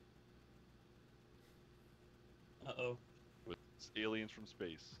with aliens from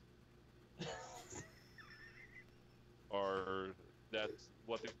space or that's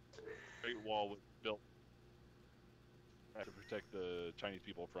what the Great Wall was built to protect the Chinese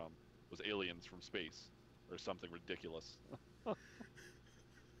people from, was aliens from space. or something ridiculous. Oh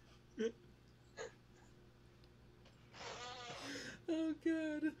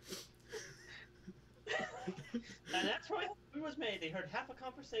god. And that's why it was made. They heard half a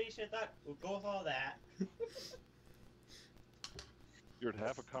conversation, thought, we'll go with all that. You're at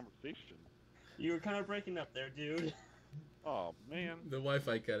half a conversation. You were kind of breaking up there, dude. Oh man. The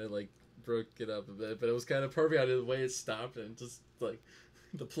Wi-Fi kind of like broke it up a bit, but it was kind of perfect out of the way it stopped and just like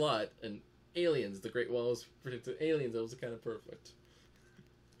the plot and aliens. The Great Wall was predicted aliens. That was kind of perfect.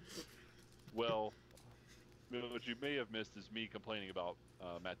 Well, what you may have missed is me complaining about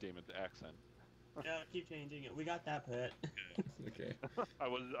Matt Damon's accent. Yeah, keep changing it. We got that bit. Okay.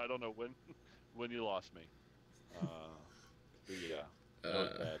 I don't know when you lost me. But yeah. That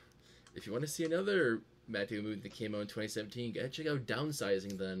was bad. If you want to see another Matt Damon movie that came out in 2017, you gotta check out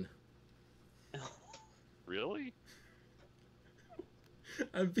Downsizing then. Really?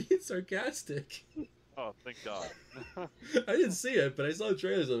 I'm being sarcastic. Oh, thank God. I didn't see it, but I saw the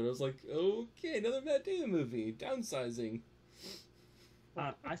trailers of it. I was like, okay, another Matt Damon movie, Downsizing.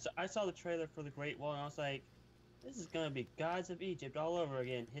 I saw the trailer for The Great Wall, and I was like, this is gonna be Gods of Egypt all over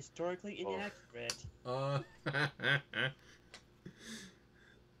again. Historically inaccurate.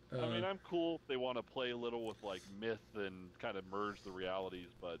 I mean, I'm cool if they want to play a little with like myth and kind of merge the realities,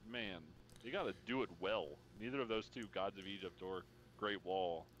 but man, you got to do it well. Neither of those two, Gods of Egypt or Great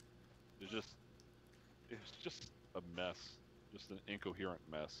Wall, it's just a mess, just an incoherent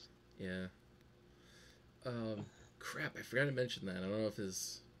mess. Yeah. Crap, I forgot to mention that. I don't know if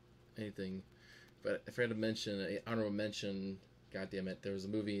there's anything, but I forgot to mention an honorable mention. God damn it, there was a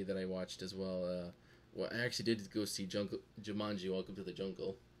movie that I watched as well. Well, I actually did go see Jumanji: Welcome to the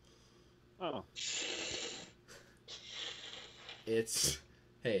Jungle. Oh. It's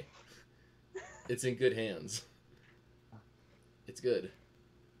in good hands. It's good.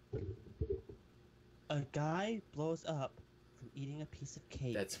 A guy blows up from eating a piece of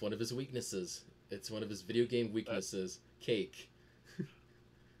cake. That's one of his weaknesses. It's one of his video game weaknesses. Cake.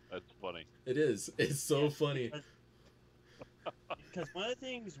 That's funny. It is. It's so funny. Because one of the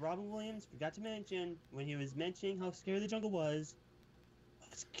things Robin Williams forgot to mention when he was mentioning how scary the jungle was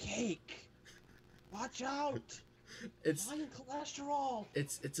cake. Watch out! It's high in cholesterol.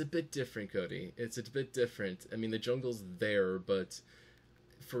 It's a bit different, Cody. It's a bit different. I mean, the jungle's there, but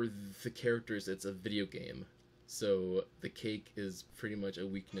for the characters, it's a video game. So the cake is pretty much a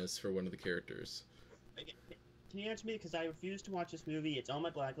weakness for one of the characters. Can you answer me? Because I refuse to watch this movie. It's on my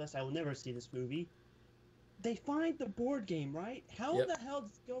blacklist. I will never see this movie. They find the board game, right? How Yep. the hell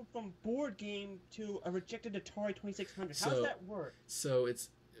does it go from board game to a rejected Atari 2600? How does that work? So it's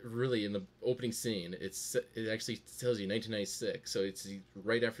really in the opening scene. It actually tells you 1996. So it's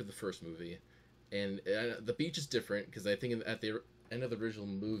right after the first movie, and the beach is different because I think at the end of the original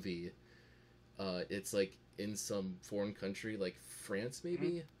movie, it's like in some foreign country like France maybe.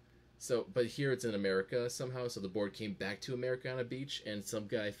 Mm-hmm. So, but here it's in America somehow. So the board came back to America on a beach, and some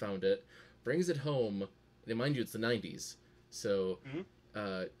guy found it, brings it home. And mind you, it's the 90s. So,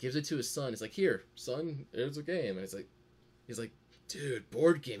 gives it to his son. He's like, here, son, there's a game. And he's like, dude,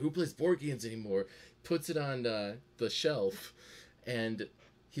 board game. Who plays board games anymore? Puts it on the shelf, and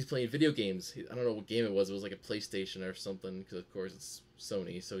he's playing video games. I don't know what game it was. It was like a PlayStation or something, because of course it's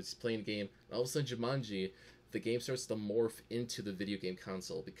Sony. So he's playing a game. And all of a sudden, Jumanji, the game starts to morph into the video game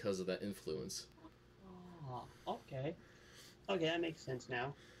console because of that influence. Oh, okay. Okay, that makes sense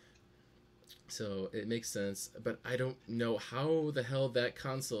now. So it makes sense, but I don't know how the hell that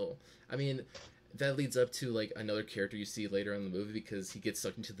console. I mean, that leads up to like another character you see later in the movie because he gets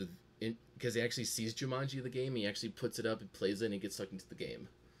sucked into because he actually sees Jumanji the game. He actually puts it up and plays it, and he gets sucked into the game.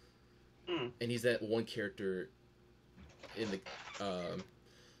 And he's that one character in the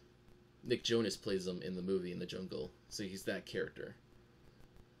Nick Jonas plays him in the movie in the jungle. So he's that character.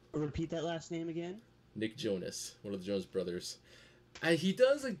 Repeat that last name again. Nick Jonas, one of the Jonas brothers. He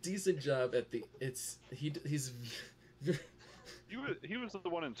does a decent job at the. He's. He was the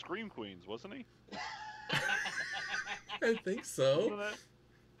one in Scream Queens, wasn't he? I think so.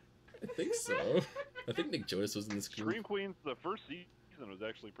 I think so. I think Nick Jonas was in the Scream Queens. The first season was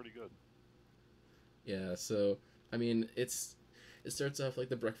actually pretty good. Yeah. So I mean, it starts off like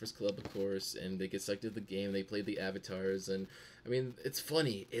the Breakfast Club, of course, and they get sucked into the game. They play the avatars, and I mean, it's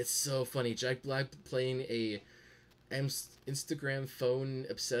funny. It's so funny. Jack Black playing a Instagram phone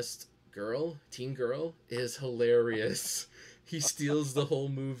obsessed teen girl is hilarious. He steals the whole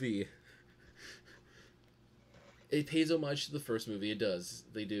movie. It pays homage to the first movie. It does.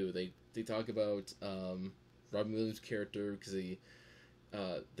 They do. They talk about Robin Williams' character because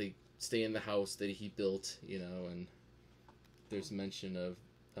they stay in the house that he built, and there's mention of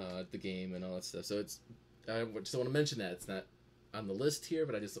the game and all that stuff. So it's I just want to mention that it's not on the list here,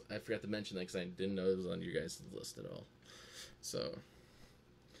 but I forgot to mention that because I didn't know it was on your guys' list at all. So,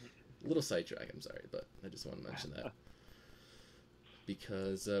 a little sidetrack. I'm sorry, but I just want to mention that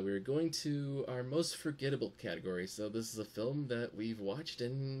because we're going to our most forgettable category. So this is a film that we've watched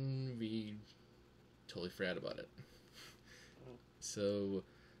and we totally forgot about it. So,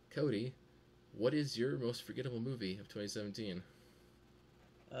 Cody, what is your most forgettable movie of 2017?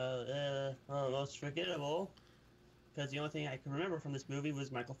 Most forgettable, because the only thing I can remember from this movie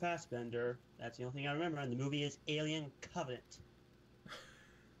was Michael Fassbender. That's the only thing I remember, and the movie is Alien Covenant.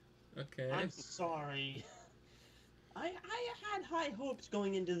 Okay. I'm sorry. I had high hopes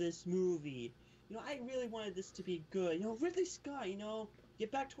going into this movie. You know, I really wanted this to be good. You know, Ridley Scott, you know,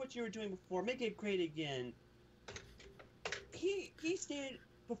 get back to what you were doing before, make it great again. He stated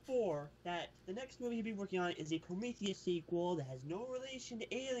before that the next movie he'd be working on is a Prometheus sequel that has no relation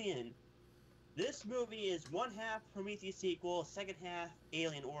to Alien. This movie is one half Prometheus sequel, second half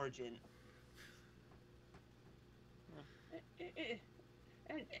Alien Origin.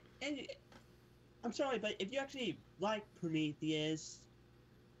 And I'm sorry, but if you actually like Prometheus,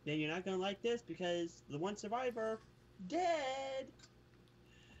 then you're not gonna like this because the one survivor dead.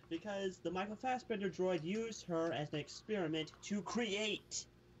 Because the Michael Fassbender droid used her as an experiment to create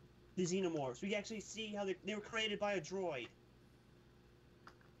the xenomorphs. We actually see how they were created by a droid.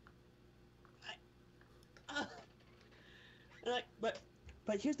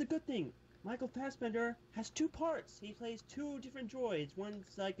 But here's the good thing. Michael Fassbender has two parts. He plays two different droids.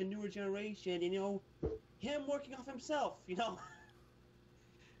 One's like a newer generation, and, you know, him working off himself, you know.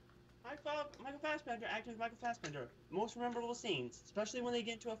 I found Michael Fassbender acting as Michael Fassbender. Most memorable scenes, especially when they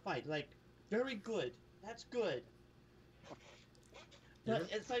get into a fight. Like, very good. That's good. But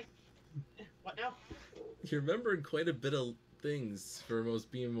it's like, what now? You're remembering quite a bit of things for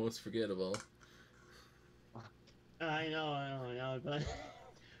being most forgettable. I know, but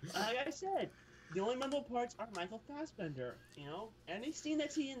like I said, the only memorable parts are Michael Fassbender, you know? Any scene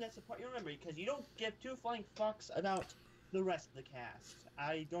that's he in, that's the part you remember, because you don't give two flying fucks about the rest of the cast.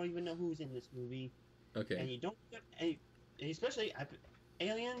 I don't even know who's in this movie. Okay. And you don't get any, and especially,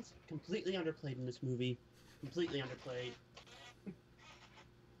 Aliens, completely underplayed in this movie. Completely underplayed.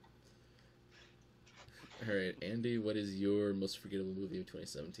 Alright, Andy, what is your most forgettable movie of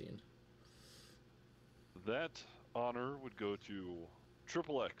 2017? That honor would go to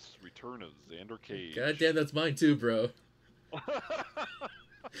Triple X: Return of Xander Cage. God damn, that's mine too, bro.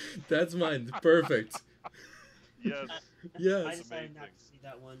 That's mine. Perfect. Yes. Yes. I decided not to see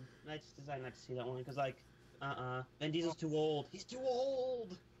that one. I just decided not to see that one, because, like, Vin Diesel's too old. He's too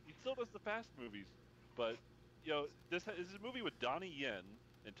old! He still does the fast movies, but, you know, this is a movie with Donnie Yen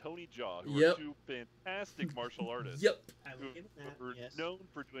and Tony Jaa, who Yep. are two fantastic martial artists. Yep. I will give it that, Who are yes. known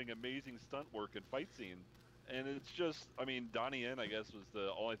for doing amazing stunt work and fight scenes. And it's just, I mean, Donnie Yen, I guess, was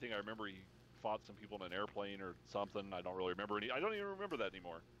the only thing I remember. He fought some people in an airplane or something. I don't really remember any. I don't even remember that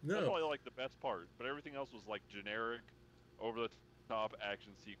anymore. No. That's probably like the best part. But everything else was like generic, over-the-top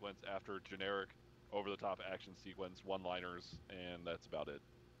action sequence after generic, over-the-top action sequence, one-liners, and that's about it.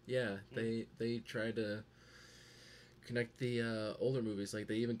 Yeah, they tried to connect the older movies. Like,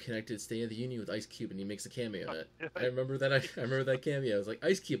 they even connected State of the Union with Ice Cube, and he makes a cameo in it. I remember that. I remember that cameo. I was like,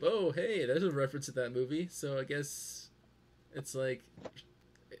 Ice Cube. Oh, hey, there's a reference to that movie. So I guess it's like,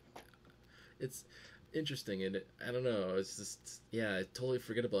 it's interesting, and I don't know. It's just, yeah, totally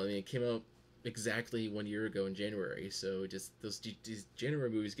forgettable. I mean, it came out exactly 1 year ago in January. So these January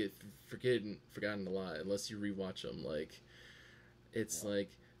movies get forgotten a lot unless you rewatch them. Like, it's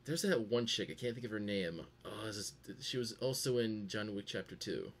like, there's that one chick, I can't think of her name. Oh, she was also in John Wick Chapter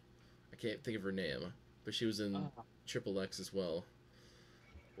 2. I can't think of her name, but she was in Triple X as well.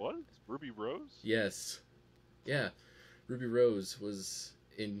 What? Ruby Rose? Yes. Yeah. Ruby Rose was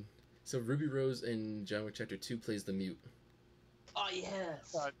in... So Ruby Rose in John Wick Chapter 2 plays the mute. Oh,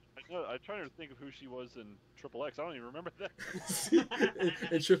 yes! I know. I'm trying to think of who she was in Triple X. I don't even remember that.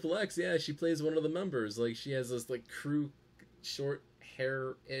 In Triple X, yeah, she plays one of the members. Like, she has this, like, crew short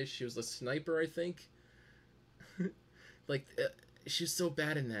hair-ish. She was a sniper, I think. Like, she's so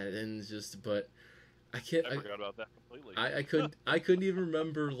bad in that, and just, but I can't. I forgot about that completely. I couldn't even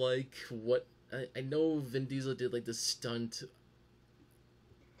remember, like, what. I know Vin Diesel did, like, the stunt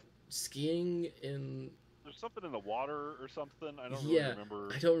skiing in. There's something in the water or something. I don't Yeah, really remember.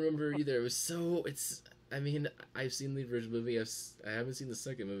 I don't remember either. It was so. I mean, I've seen the original movie. I haven't seen the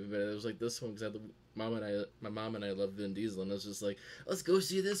second movie, but it was like this one because my mom and I love Vin Diesel, and I was just like, let's go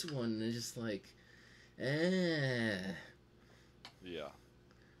see this one, and it's just like, Yeah.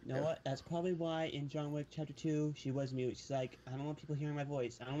 You know what? That's probably why in John Wick Chapter 2, she was mute. She's like, I don't want people hearing my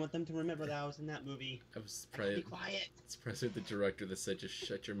voice. I don't want them to remember that I was in that movie. I was I gotta probably be quiet. surprised with the director that said, just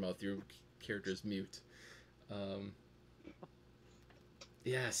shut your mouth, your character's mute.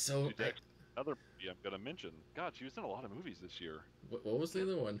 Yeah, so... Dude, that's another movie I'm going to mention. God, she was in a lot of movies this year. What was the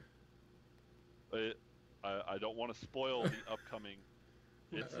other one? I don't want to spoil the upcoming.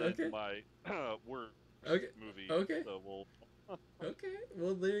 It's Okay. in my worst Okay. movie. Okay. So we'll... Okay,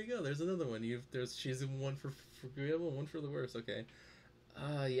 well there you go. There's another one. She's in one for good and one for the worst. Okay.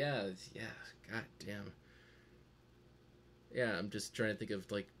 Yeah. God damn. Yeah, I'm just trying to think of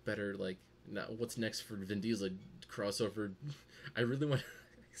like better like not what's next for Vin Diesel crossover. I really want.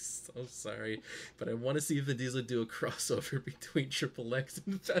 So sorry, but I want to see Vin Diesel do a crossover between Triple X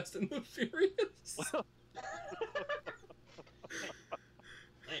and Fast and the Furious.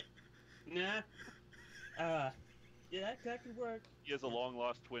 Nah. Yeah, that could work. He has a long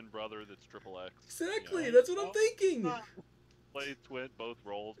lost twin brother that's Triple X. Exactly, You know? that's what I'm thinking. Played twin both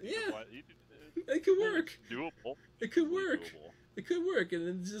roles. Yeah. It could work. Doable. It could Totally work. doable. It could work, and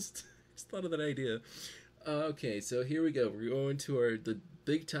then just thought of that idea. Okay, so here we go. We're going to the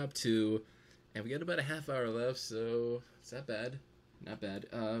big top two, and we got about a half hour left, so it's not bad. Not bad.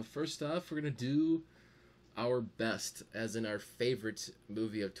 First off, we're gonna do our best, as in our favorite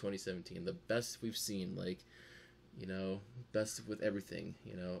movie of 2017, the best we've seen, like, you know, best with everything,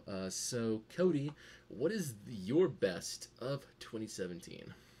 you know. So Cody, what is your best of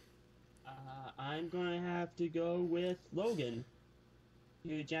 2017? I'm gonna have to go with Logan.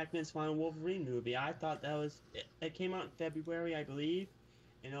 Hugh Jackman's final Wolverine movie. I thought that was... It came out in February, I believe.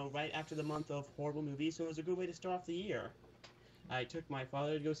 You know, right after the month of horrible movies, so it was a good way to start off the year. I took my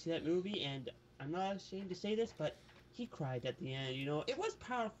father to go see that movie, and I'm not ashamed to say this, but he cried at the end, you know. It was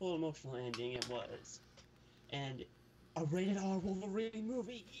powerful, emotional ending, it was. And a rated R Wolverine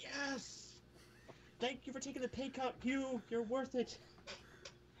movie, yes! Thank you for taking the pay cut, Hugh. You're worth it.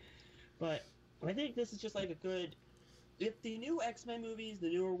 But I think this is just like a good... If the new X-Men movies, the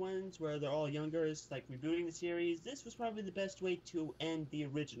newer ones where they're all younger, is like rebooting the series, this was probably the best way to end the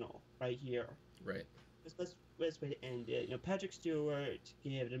original right here. Right. It's the best way to end it. You know, Patrick Stewart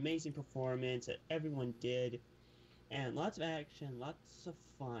gave an amazing performance that everyone did, and lots of action, lots of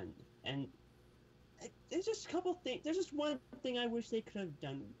fun. And there's just a couple things. There's just one thing I wish they could have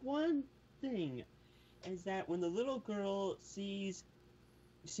done. One thing is that when the little girl sees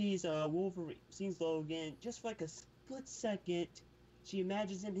Wolverine, sees Logan, just for like a split second, she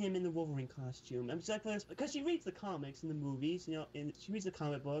imagines him in the Wolverine costume. I'm just like, because she reads the comics and the movies, you know, and she reads the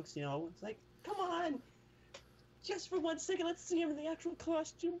comic books, you know. It's like, come on, just for 1 second, let's see him in the actual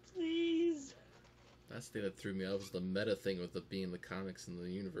costume, please. That's the thing that threw me off was the meta thing with it being the comics in the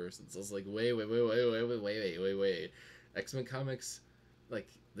universe. And so I was like, wait. X-Men comics, like,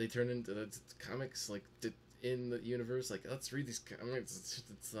 they turn into the comics, like, in the universe. Like, let's read these comics.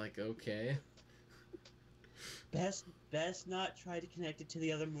 It's like, okay. Best not try to connect it to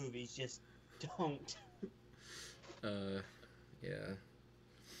the other movies. Just don't. Yeah.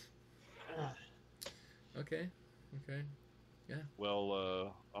 Okay. Yeah.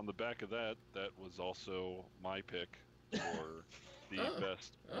 Well, on the back of that was also my pick for the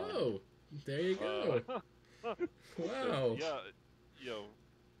best. Oh, there you go. Wow. So, yeah, you know,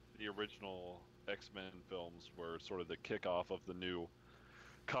 the original X-Men films were sort of the kickoff of the new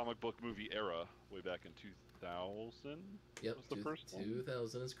comic book movie era way back in 2000. Yep. Was the first one?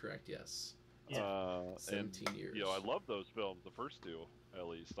 2000 is correct. Yes. 17 years. You know, I love those films, the first two at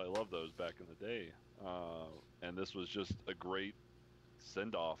least. I love those back in the day. And this was just a great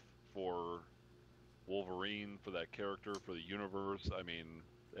send-off for Wolverine, for that character, for the universe. I mean,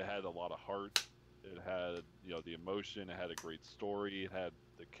 it had a lot of heart. It had, you know, the emotion. It had a great story. It had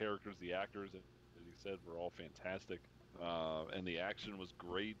the characters, the actors, as you said, were all fantastic. And the action was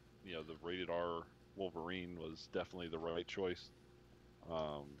great. You know, the rated R Wolverine was definitely the right choice.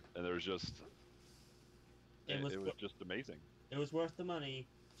 And there was just... It was just amazing. It was worth the money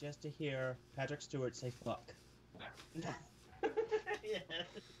just to hear Patrick Stewart say fuck. Yeah.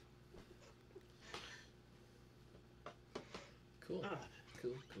 Cool.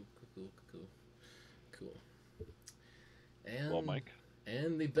 Cool. And, Well, Mike.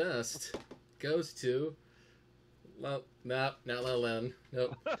 And the best goes to... not La La Land.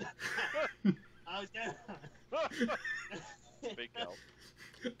 Nope. I was gonna... Fake out.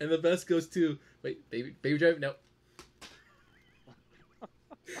 And the best goes to... Wait, Baby Driver? No.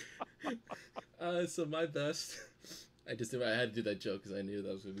 So my best... I had to do that joke because I knew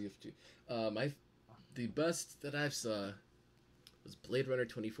that was going to be a... The best that I saw was Blade Runner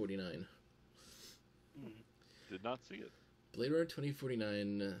 2049. Did not see it. Blade Runner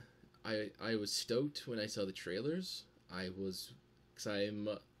 2049. I was stoked when I saw the trailers. Because I'm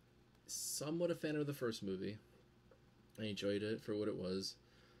somewhat a fan of the first movie. I enjoyed it for what it was.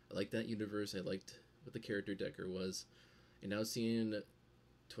 I liked that universe. I liked what the character Decker was. And now seeing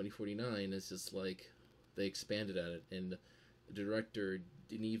 2049 is just like they expanded at it. And the director,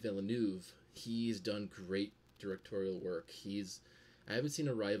 Denis Villeneuve, he's done great directorial work. I haven't seen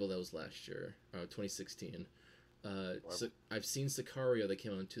Arrival, that was last year, 2016. So I've seen Sicario that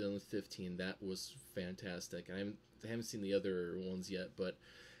came out in 2015. That was fantastic. I haven't seen the other ones yet, but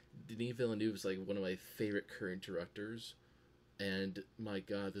Denis Villeneuve is like one of my favorite current directors. And my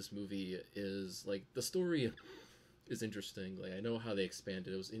God, this movie is like, the story is interesting. Like, I know how they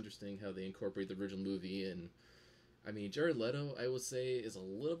expanded. It was interesting how they incorporate the original movie. And I mean, Jared Leto, I would say, is a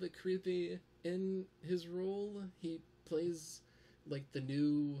little bit creepy in his role. He plays like the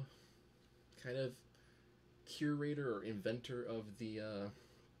new kind of curator or inventor of the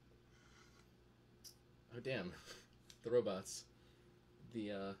the robots,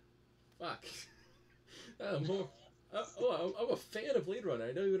 fuck. I'm a fan of Blade Runner.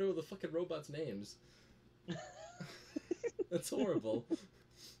 I don't even know the fucking robots' names. That's horrible.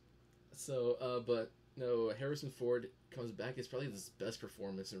 So, but no, Harrison Ford comes back. It's probably his best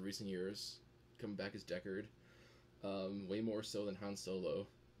performance in recent years. Coming back as Deckard, way more so than Han Solo.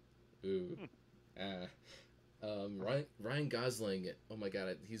 Ooh, Ryan Gosling. Oh my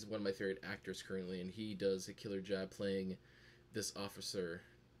God, he's one of my favorite actors currently, and he does a killer job playing this officer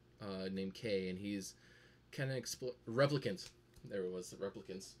named Kay, and he's kind of replicants. There it was,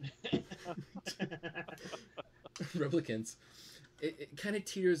 replicants. Replicants. It kind of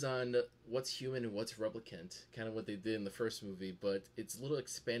teeters on what's human and what's replicant, kind of what they did in the first movie, but it's a little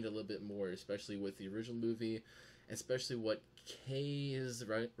expanded a little bit more, especially with the original movie, especially what Kay is,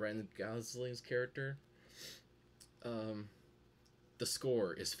 Ryan Gosling's character. The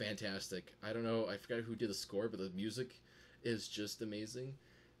score is fantastic. I don't know, I forgot who did the score, but the music is just amazing.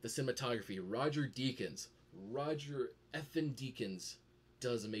 The cinematography, Roger effing Deakins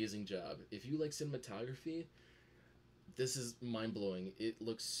does amazing job. If you like cinematography, this is mind-blowing. It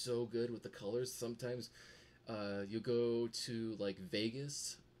looks so good with the colors. Sometimes you go to like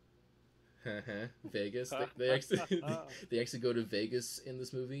Vegas. Vegas. They actually go to Vegas in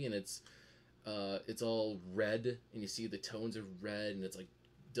this movie, and it's all red, and you see the tones of red, and it's like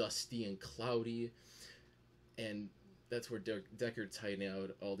dusty and cloudy, and that's where Deckard's hiding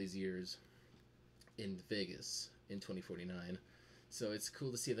out all these years in Vegas in 2049. So it's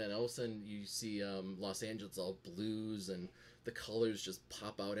cool to see that. And all of a sudden you see Los Angeles all blues, and the colors just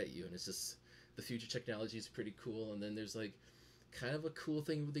pop out at you, and it's just, the future technology is pretty cool. And then there's like kind of a cool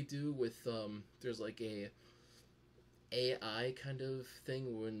thing what they do with there's like a AI kind of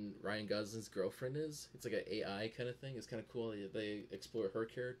thing when Ryan Gosling's girlfriend is. It's like an AI kind of thing. It's kind of cool. They explore her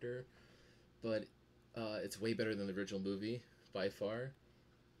character, but it's way better than the original movie by far.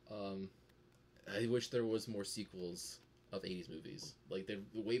 I wish there was more sequels of 80s movies. Like, they're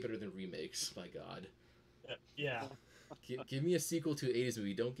way better than remakes. My God. Yeah. Give me a sequel to an 80s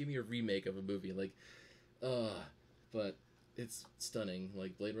movie. Don't give me a remake of a movie. Like, but it's stunning.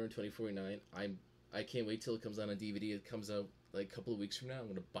 Like, Blade Runner 2049. I can't wait till it comes out on DVD. It comes out like a couple of weeks from now. I'm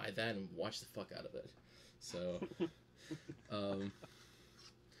gonna buy that and watch the fuck out of it. So, now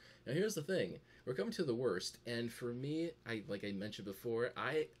here's the thing. We're coming to the worst, and for me, like I mentioned before,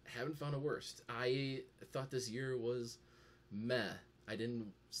 I haven't found a worst. I thought this year was meh. I didn't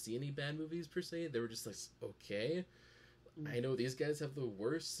see any bad movies per se. They were just like, okay. I know these guys have the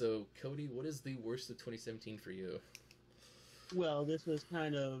worst, so Cody, what is the worst of 2017 for you? Well, this was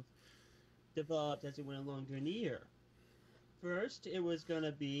kind of developed as it went along during the year. First, it was going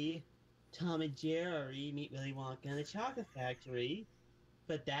to be Tom and Jerry Meet Willy Wonka and the Chocolate Factory,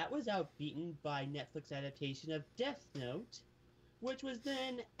 but that was outbeaten by Netflix adaptation of Death Note, which was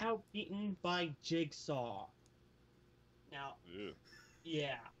then outbeaten by Jigsaw. Now,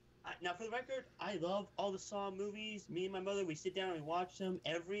 yeah. Now, for the record, I love all the Saw movies. Me and my mother, we sit down and we watch them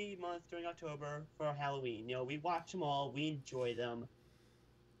every month during October for Halloween. You know, we watch them all. We enjoy them.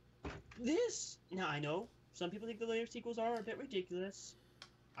 Now I know some people think the later sequels are a bit ridiculous.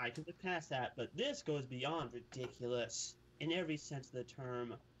 I can look past that, but this goes beyond ridiculous in every sense of the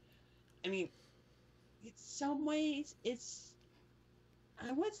term. I mean, in some ways,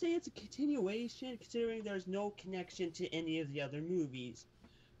 I would say it's a continuation, considering there's no connection to any of the other movies.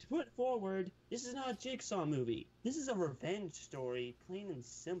 To put it forward, this is not a Jigsaw movie. This is a revenge story, plain and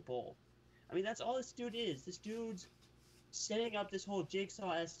simple. I mean, that's all this dude is. This dude's setting up this whole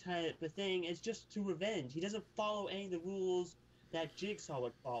Jigsaw-esque type of thing is just to revenge. He doesn't follow any of the rules that Jigsaw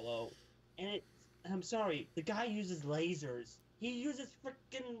would follow. And I'm sorry, the guy uses lasers. He uses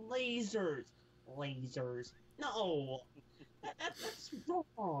freaking lasers. Lasers. No, that's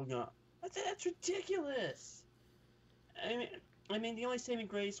wrong. That's ridiculous. I mean, the only saving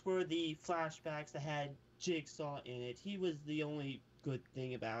grace were the flashbacks that had Jigsaw in it. He was the only good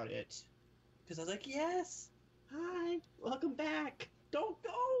thing about it. Because I was like, yes, hi, welcome back. Don't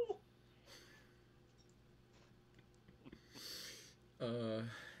go.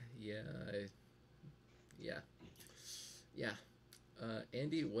 Yeah, yeah, yeah.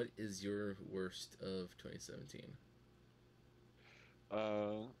 Andy, what is your worst of 2017?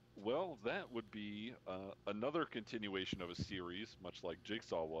 Well, that would be another continuation of a series, much like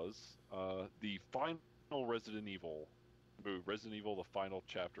Jigsaw was. The final Resident Evil movie, Resident Evil: The Final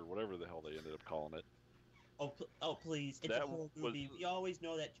Chapter, whatever the hell they ended up calling it. Oh, please, it's That a whole movie. We always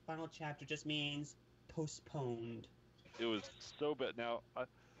know that final chapter just means postponed. It was so bad. Now, I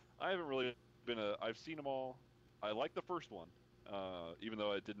haven't really been I've seen them all. I like the first one, even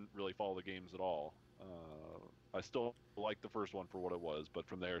though I didn't really follow the games at all. I still like the first one for what it was, but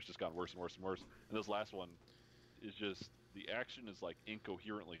from there it's just gotten worse and worse and worse. And this last one is just, the action is like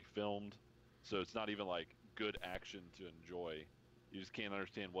incoherently filmed, so it's not even like good action to enjoy. You just can't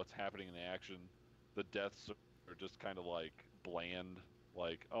understand what's happening in the action. The deaths are just kind of like bland,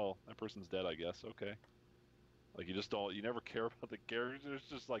 like, oh, that person's dead, I guess. Okay. Like, you never care about the characters. There's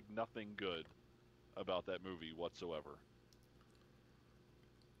just like nothing good about that movie whatsoever.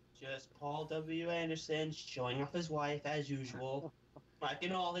 Just Paul W. Anderson showing off his wife as usual, like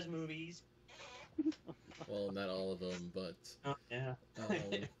in all his movies. Well, not all of them, but Oh yeah.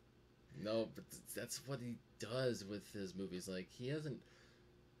 no, but that's what he does with his movies. Like, he hasn't.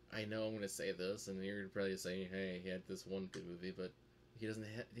 I know I'm gonna say this, and you're probably saying, "Hey, he had this one good movie," but he doesn't.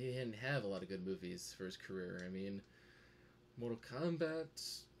 He didn't have a lot of good movies for his career. I mean, Mortal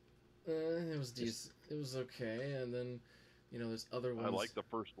Kombat, it was decent. It was okay, and then, there's other ones. I like the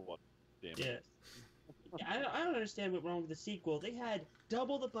first one. Damn it. Yes. Yeah, I don't understand what's wrong with the sequel. They had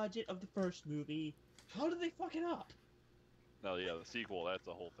double the budget of the first movie. How did they fuck it up? No, yeah, the sequel. That's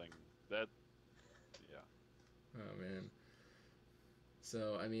the whole thing. Yeah. Oh man.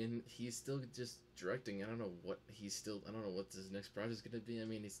 So I mean, he's still just directing. I don't know what what his next project's gonna be. I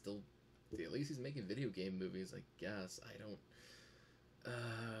mean, at least he's making video game movies, I guess. I don't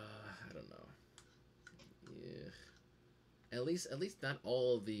know. Yeah. At least not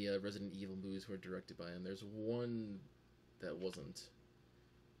all of the Resident Evil movies were directed by him. There's one that wasn't.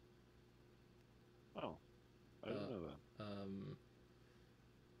 Oh, I didn't know that.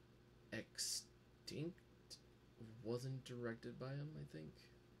 Extinct wasn't directed by him, I think.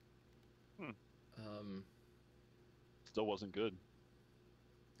 Still wasn't good.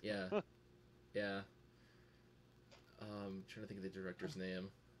 Yeah. Yeah. Trying to think of the director's name.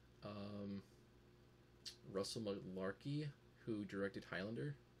 Russell Mulcahy, who directed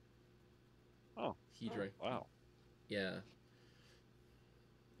Highlander. Oh. He directed. Wow. Yeah.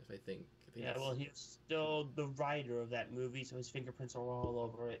 I think Yeah, well, he's still the writer of that movie, so his fingerprints are all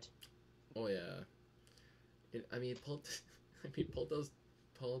over it. Oh yeah.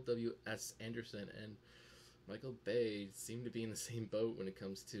 Paul W.S. Anderson and Michael Bay seem to be in the same boat when it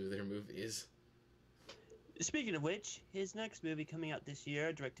comes to their movies. Speaking of which, his next movie coming out this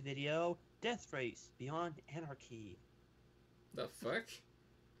year, direct-to-video, Death Race: Beyond Anarchy. The fuck?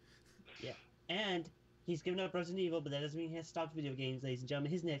 Yeah, and he's given up Resident Evil, but that doesn't mean he has stopped video games, ladies and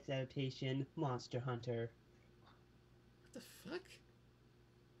gentlemen. His next adaptation, Monster Hunter. What the fuck?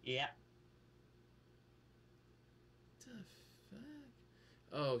 Yeah. What the fuck?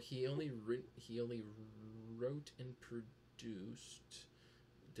 Oh, he only wrote and produced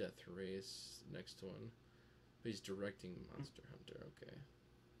Death Race. Next one, but he's directing Monster Hunter. Okay.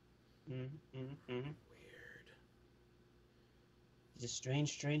 Weird. He's a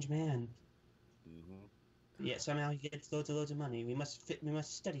strange man. Mm-hmm. Yeah, somehow he gets loads of money. We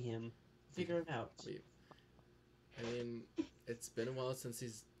must study him, figure it out. Wait. I mean, it's been a while since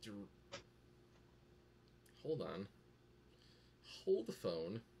he's. Hold on. Hold the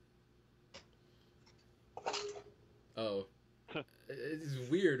phone. Oh. It's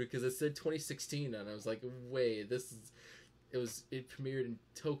weird because it said 2016 and I was like, wait, it premiered in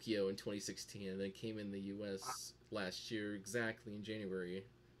Tokyo in 2016 and then came in the US last year exactly in January.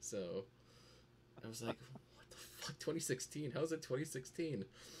 So I was like, what the fuck, 2016? How is it 2016?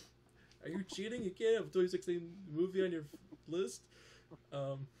 Are you cheating? You can't have a 2016 movie on your list.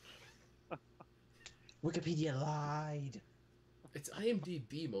 Wikipedia lied. It's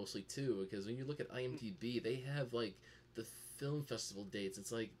IMDb mostly too, because when you look at IMDb, they have like the film festival dates.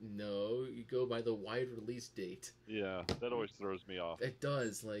 It's like, no, you go by the wide release date. Yeah, that always throws me off. It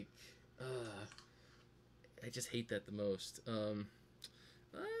does, like, I just hate that the most.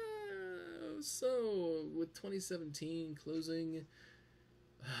 So with 2017 closing,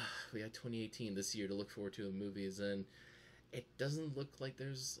 we got 2018 this year to look forward to in movies, and it doesn't look like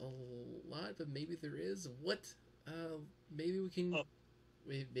there's a lot, but maybe there is. What? Maybe we can. Oh.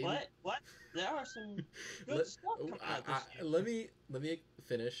 Maybe... What? There are some good Let, stuff coming out this year. let me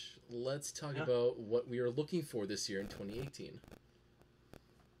finish. Let's talk Yeah. about what we are looking for this year in 2018.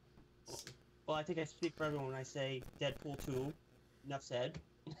 Well, I think I speak for everyone when I say Deadpool 2. Enough said.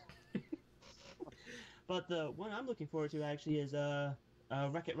 But the one I'm looking forward to actually is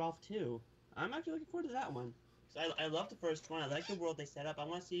Wreck-It Ralph 2. I'm actually looking forward to that one. 'Cause I love the first one. I like the world they set up. I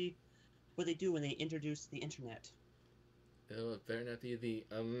want to see what they do when they introduce the internet. Oh, it better not be the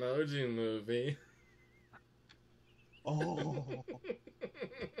Emoji Movie. Oh.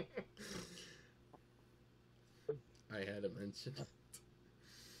 I had to mention it.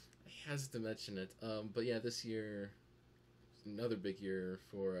 I has to mention it. But yeah, this year, another big year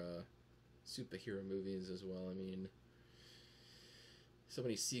for superhero movies as well. I mean, so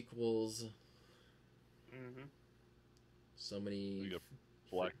many sequels. Mm-hmm. So many. You got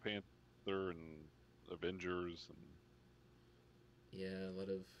Black Panther and Avengers and. Yeah, a lot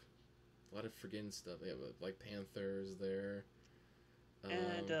of friggin' stuff. They have like Panthers there.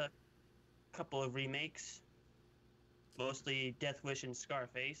 And a couple of remakes. Mostly Death Wish and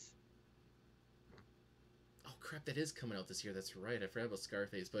Scarface. Oh crap, that is coming out this year. That's right. I forgot about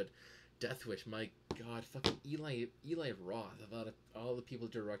Scarface, but Death Wish. My God, fucking Eli Roth. About all the people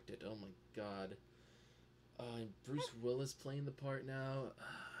directed. Oh my God. And Bruce Willis playing the part now.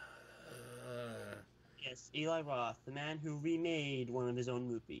 Yes, Eli Roth, the man who remade one of his own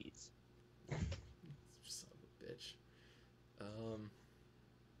movies. Son of a bitch.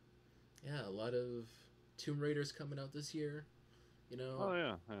 Yeah, a lot of Tomb Raiders coming out this year. You know. Oh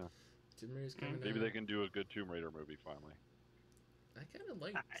yeah. Tomb Raiders coming out. Maybe they can do a good Tomb Raider movie finally. I kind of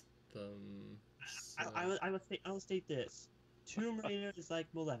liked them. So... I will state this. Tomb Raider is like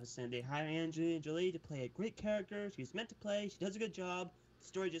Maleficent. They hire Angelina Jolie to play a great character. She's meant to play. She does a good job. The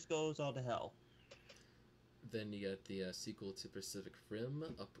story just goes all to hell. Then you got the sequel to Pacific Rim,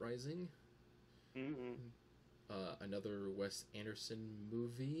 Uprising. Mm-hmm. Another Wes Anderson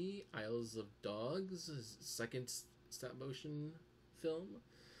movie, Isles of Dogs, his second stop-motion film.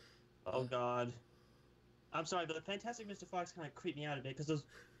 Oh, God. I'm sorry, but the Fantastic Mr. Fox kind of creeped me out a bit, because those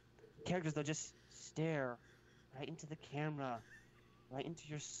characters, they'll just stare right into the camera, right into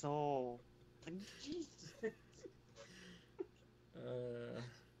your soul. Like, Jesus.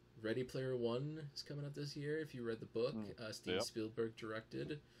 Ready Player One is coming out this year. If you read the book, Steven Spielberg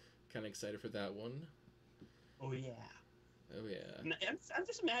directed. Kind of excited for that one. Oh yeah. Oh yeah. I'm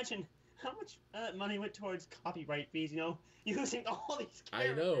just imagine how much money went towards copyright fees. You know, using all these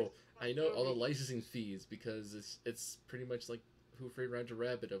characters. I know all the licensing fees because it's pretty much like Who Framed Roger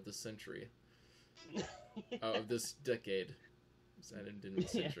Rabbit of the century. Of this decade. I didn't mean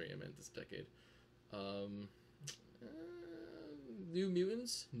century. I meant this decade. New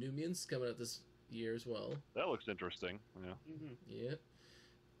Mutants coming out this year as well. That looks interesting. Yeah. Mm-hmm.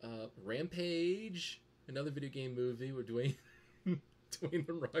 Yep. Rampage, another video game movie. We're doing Dwayne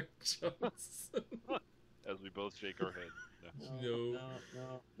The Rock Johnson. As we both shake our head. No.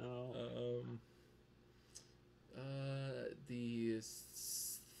 No. The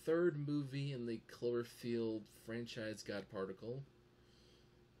third movie in the Cloverfield franchise, God Particle.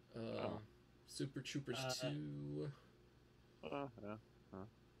 Super Troopers 2.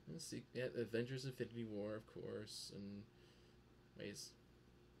 Let's see. Yeah, Avengers Infinity War, of course, and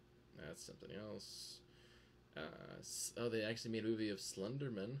that's something else. They actually made a movie of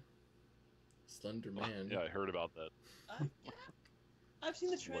Slenderman. Yeah, I heard about that. Yeah. I've seen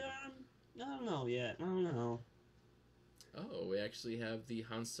the trailer. I don't know yet. I don't know. Oh, we actually have the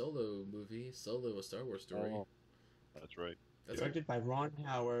Han Solo movie, Solo: A Star Wars Story. Oh, that's right. Directed by Ron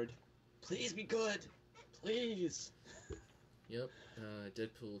Howard. Please be good. Please. Yep.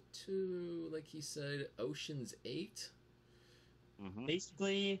 Deadpool 2, like he said. Ocean's 8. Mm-hmm.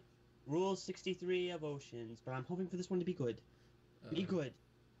 Basically, Rule 63 of Oceans, but I'm hoping for this one to be good. Be good.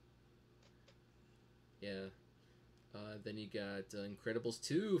 Yeah. Then you got Incredibles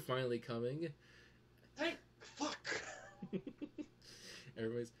 2 finally coming. Thank fuck.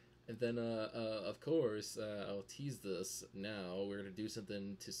 Everybody's... And then, of course, I'll tease this now. We're going to do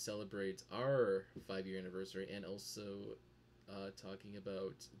something to celebrate our 5-year anniversary and also talking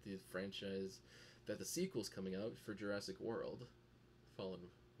about the franchise that the sequel's coming out for Jurassic World, Fallen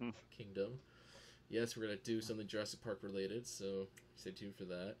Kingdom. Yes, we're going to do something Jurassic Park related, so stay tuned for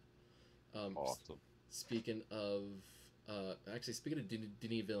that. Awesome. Speaking of Actually, speaking of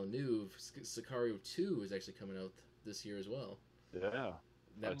Denis Villeneuve, Sicario 2 is actually coming out this year as well. Yeah,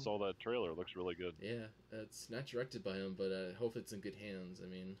 I saw that trailer. It looks really good. Yeah, it's not directed by him, but I hope it's in good hands. I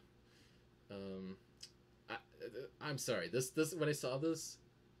mean, I'm sorry. This when I saw this,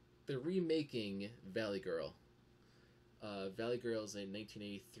 they're remaking Valley Girl. Valley Girl is a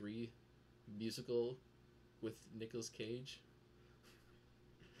 1983 musical with Nicolas Cage,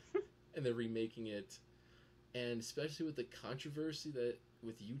 and they're remaking it, and especially with the controversy that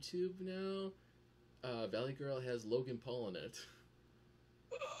with YouTube now, Valley Girl has Logan Paul in it.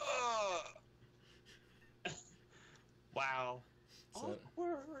 Wow. So,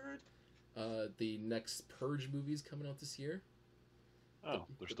 Awkward. the next Purge movie's coming out this year. Oh,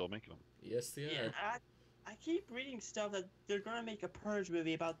 they're still making them. Yes, they are. Yeah, I keep reading stuff that they're gonna make a Purge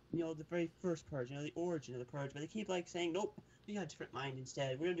movie about, the very first Purge, the origin of the Purge, but they keep saying, nope, we got a different mind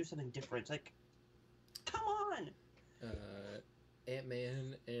instead. We're gonna do something different. It's like, come on.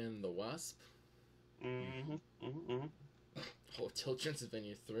 Ant-Man and the Wasp. Hotel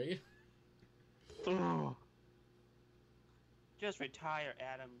Transylvania 3. Oh. Just retire,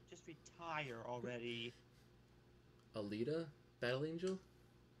 Adam. Just retire already. Alita, Battle Angel.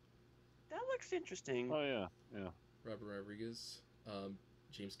 That looks interesting. Oh yeah, yeah. Robert Rodriguez,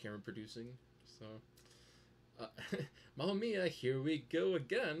 James Cameron producing. So, Mamma Mia, here we go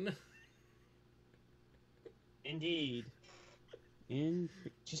again. Indeed.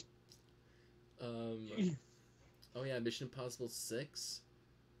 Just. Oh yeah, Mission Impossible 6.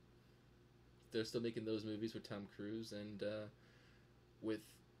 They're still making those movies with Tom Cruise and with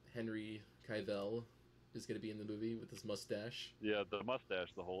Henry Cavill is going to be in the movie with his mustache. Yeah, the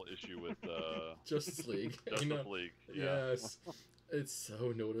mustache, the whole issue with Justice League. Justice League. Yeah. Yes, it's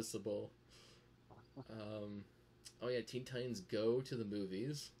so noticeable. Oh yeah, Teen Titans Go to the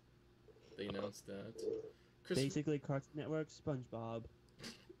movies. They announced that. Basically, Cartoon Network, SpongeBob.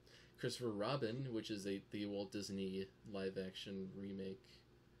 Christopher Robin, which is the Walt Disney live-action remake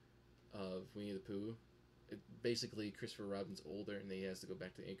of Winnie the Pooh. Basically, Christopher Robin's older, and he has to go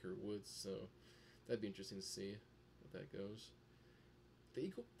back to Anchor Woods, so that'd be interesting to see what that goes.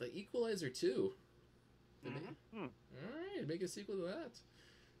 The Equalizer 2. Alright, make a sequel to that.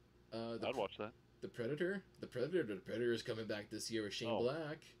 I'd watch that. The Predator. The Predator is coming back this year with Shane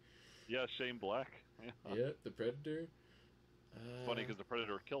Black. Yeah, Shane Black. Yeah. Yep, the Predator. Funny because the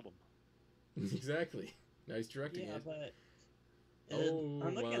Predator killed him. Exactly. Nice directing it. But my.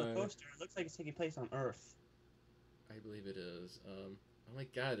 I'm looking at the poster. It looks like it's taking place on Earth. I believe it is. Oh my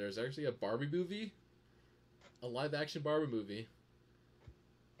god, there's actually a Barbie movie? A live-action Barbie movie.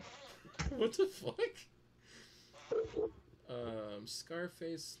 What the fuck?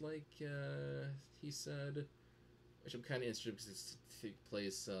 Scarface, like he said, which I'm kind of interested because it's take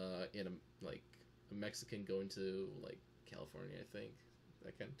place in a Mexican going to California, I think.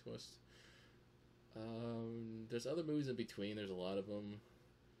 That kind of twist. There's other movies in between. There's a lot of them.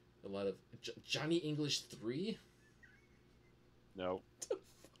 A lot of Johnny English 3. No.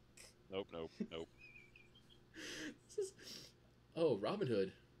 Nope. Oh, Robin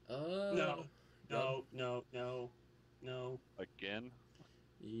Hood. No. Again?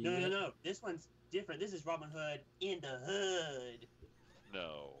 Yeah. No. This one's different. This is Robin Hood in the Hood.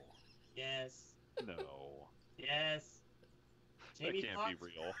 No. Yes. No. Yes. That can't be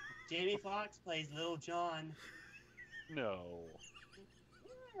real. Jamie Foxx plays Little John. No.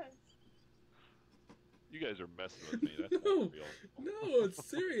 Yes. You guys are messing with me. That's No. not real. No, it's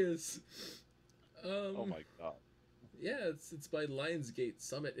serious. Oh my god. Yeah, it's by Lionsgate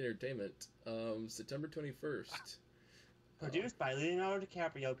Summit Entertainment. September 21st. Produced by Leonardo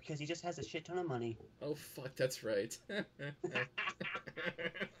DiCaprio because he just has a shit ton of money. Oh fuck, that's right.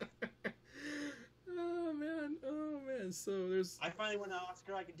 Oh man. So there's I finally won an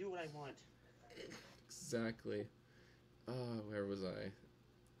Oscar. I can do what I want. exactly. Where was I?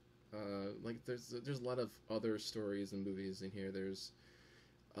 There's a lot of other stories and movies in here. There's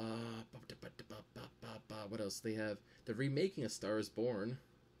what else? They're remaking A Star Is Born,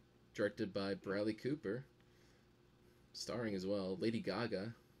 directed by Bradley Cooper, starring as well Lady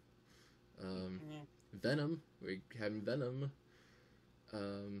Gaga. Venom. We're having Venom.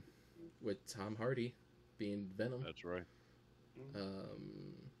 With Tom Hardy being Venom. That's right.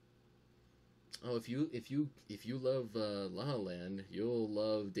 If you love La La Land, you'll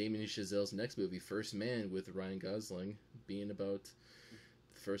love Damien Chazelle's next movie, First Man, with Ryan Gosling, being about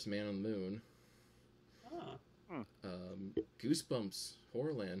the first man on the moon. Goosebumps,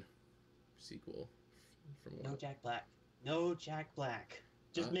 Horrorland sequel from No Jack Black. No Jack Black.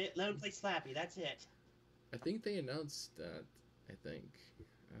 Just let him play Slappy. That's it. I think they announced that. I think.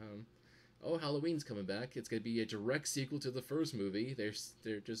 oh, Halloween's coming back. It's gonna be a direct sequel to the first movie.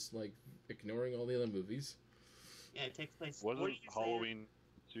 They're just like ignoring all the other movies. Yeah, it takes place. Wasn't 40 years Halloween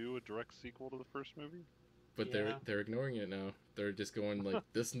 2 a direct sequel to the first movie? But Yeah. they're ignoring it now. They're just going like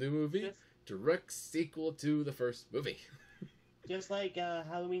this new movie, Just- direct sequel to the first movie. Just like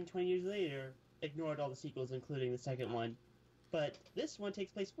Halloween 20 years later ignored all the sequels, including the second one. But this one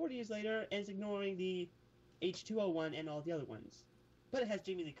takes place 40 years later and is ignoring the H2O1 and all the other ones. But it has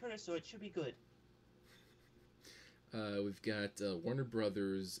Jamie Lee Curtis, so it should be good. We've got Warner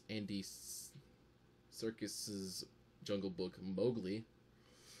Brothers, Andy Serkis's Jungle Book Mowgli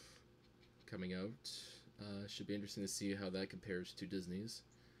coming out. Should be interesting to see how that compares to Disney's.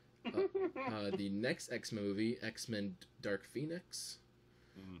 The next X-Men movie, X-Men Dark Phoenix.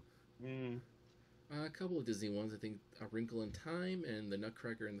 A couple of Disney ones, I think A Wrinkle in Time and The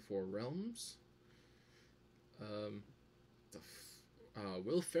Nutcracker in the Four Realms.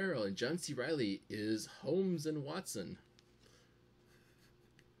 Will Ferrell and John C. Reilly is Holmes and Watson.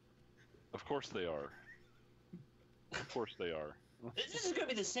 Of course they are. Of course they are. This is going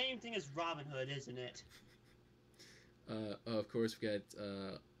to be the same thing as Robin Hood, isn't it? Of course, we got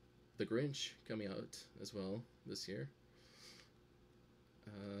The Grinch coming out as well this year.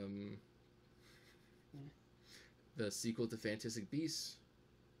 The sequel to Fantastic Beasts,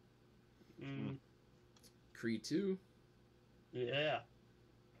 Creed 2. Yeah.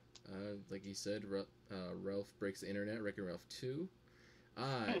 Like you said, Ralph Breaks the Internet, Wreck-It Ralph 2.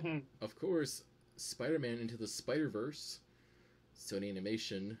 Of course, Spider-Man Into the Spider-Verse, Sony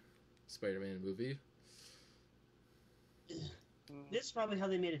Animation Spider-Man movie. This is probably how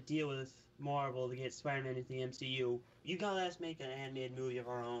they made a deal with Marvel to get Spider-Man into the MCU. You gotta let us make an animated movie of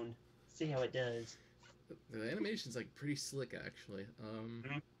our own. See how it does. The animation's like pretty slick, actually.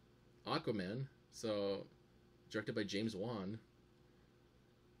 Aquaman, so directed by James Wan.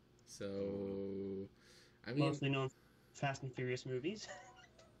 So, I mean, Mostly known for Fast and Furious movies.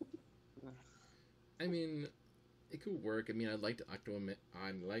 I mean, it could work. I mean, I liked Aquaman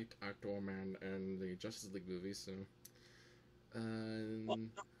and the Justice League movies, so. Well,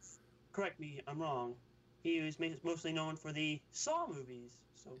 no, correct me, I'm wrong. He was mostly known for the Saw movies,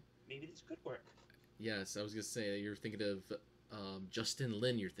 so maybe this could work. Yes, I was gonna say you're thinking of Justin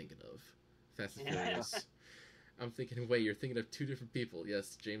Lin. You're thinking of Fast and Furious. I'm thinking, wait, you're thinking of two different people.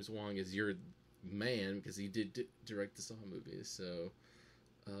 Yes, James Wong is your man because he did direct the Saw movies. So,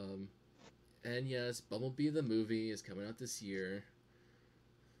 and yes, Bumblebee the movie is coming out this year.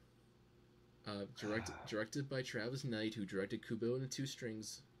 Directed by Travis Knight, who directed Kubo and the Two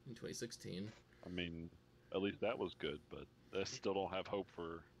Strings in 2016. I mean, at least that was good, but I still don't have hope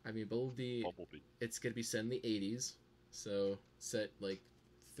for I mean, Bumblebee. It's gonna be set in the 80s, so set like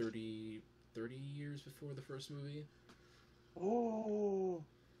 30 years before the first movie. Oh,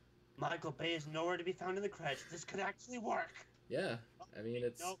 Michael Bay is nowhere to be found in the credits. This could actually work. Yeah, I mean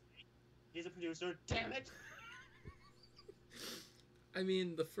it's. Nope. He's a producer. Damn it. I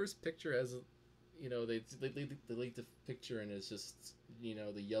mean, the first picture has, they leaked the picture and it's just,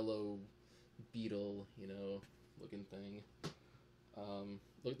 the yellow beetle, looking thing.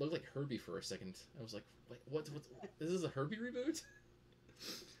 Looked like Herbie for a second. I was like, wait, what? Is this a Herbie reboot?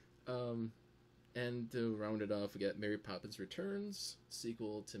 And to round it off, we got Mary Poppins Returns,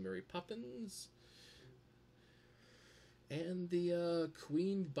 sequel to Mary Poppins, and the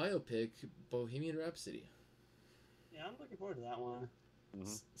Queen biopic Bohemian Rhapsody. Yeah, I'm looking forward to that one. Mm-hmm.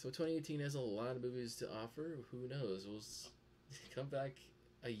 So 2018 has a lot of movies to offer. Who knows? We'll come back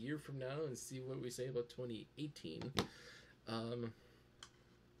a year from now and see what we say about 2018.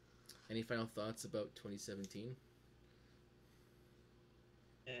 Any final thoughts about 2017?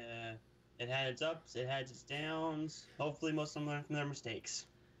 It had its ups, it had its downs. Hopefully most of them learn from their mistakes.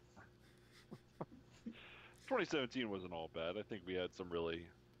 2017 wasn't all bad. I think we had some really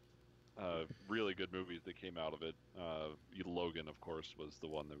good movies that came out of it. Logan, of course, was the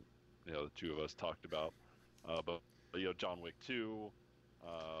one that the two of us talked about. But John Wick 2,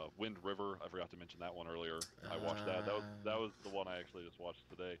 Wind River. I forgot to mention that one earlier. I watched that. That was the one I actually just watched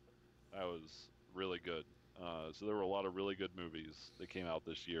today. That was really good. So there were a lot of really good movies that came out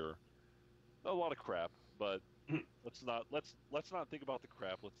this year. A lot of crap, but let's not think about the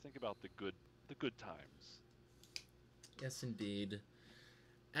crap. Let's think about the good times. Yes, indeed.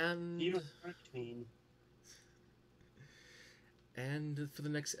 And for the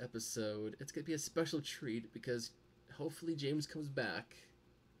next episode, it's gonna be a special treat because hopefully James comes back,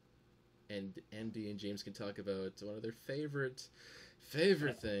 and Andy and James can talk about one of their favorite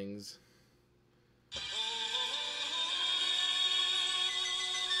things.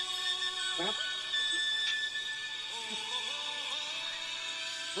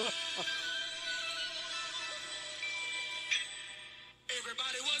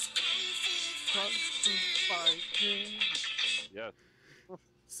 Yeah.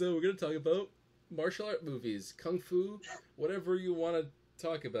 So we're gonna talk about martial art movies, kung fu, whatever you want to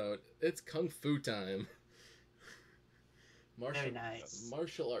talk about. It's kung fu time. Very nice.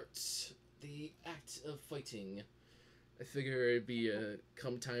 Martial arts, the act of fighting. I figure it'd be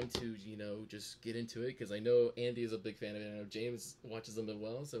come time to just get into it because I know Andy is a big fan of it. I know James watches them as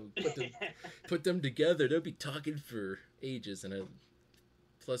well, so put them together. They'll be talking for ages, and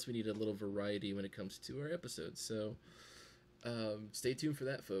plus we need a little variety when it comes to our episodes. So stay tuned for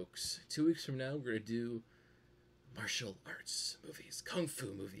that, folks. 2 weeks from now, we're gonna do martial arts movies, kung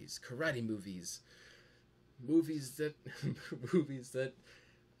fu movies, karate movies, movies that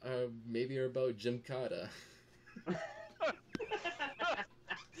maybe are about Gymkata.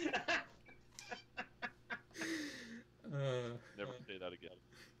 Never say that again.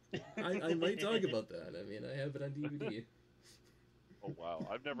 I might talk about that. I mean, I have it on DVD. Oh wow,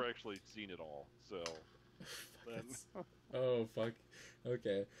 I've never actually seen it all, so. Oh fuck.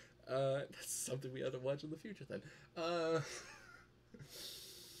 Okay. That's something we have to watch in the future then.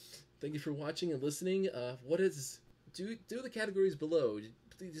 Thank you for watching and listening. Do the categories below.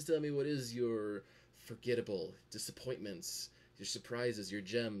 Please tell me what is your forgettable disappointments, your surprises, your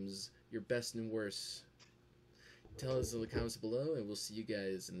gems, your best and worst. Tell us in the comments below, and we'll see you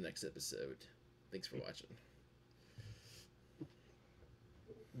guys in the next episode. Thanks for watching.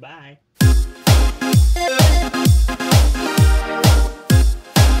 Bye.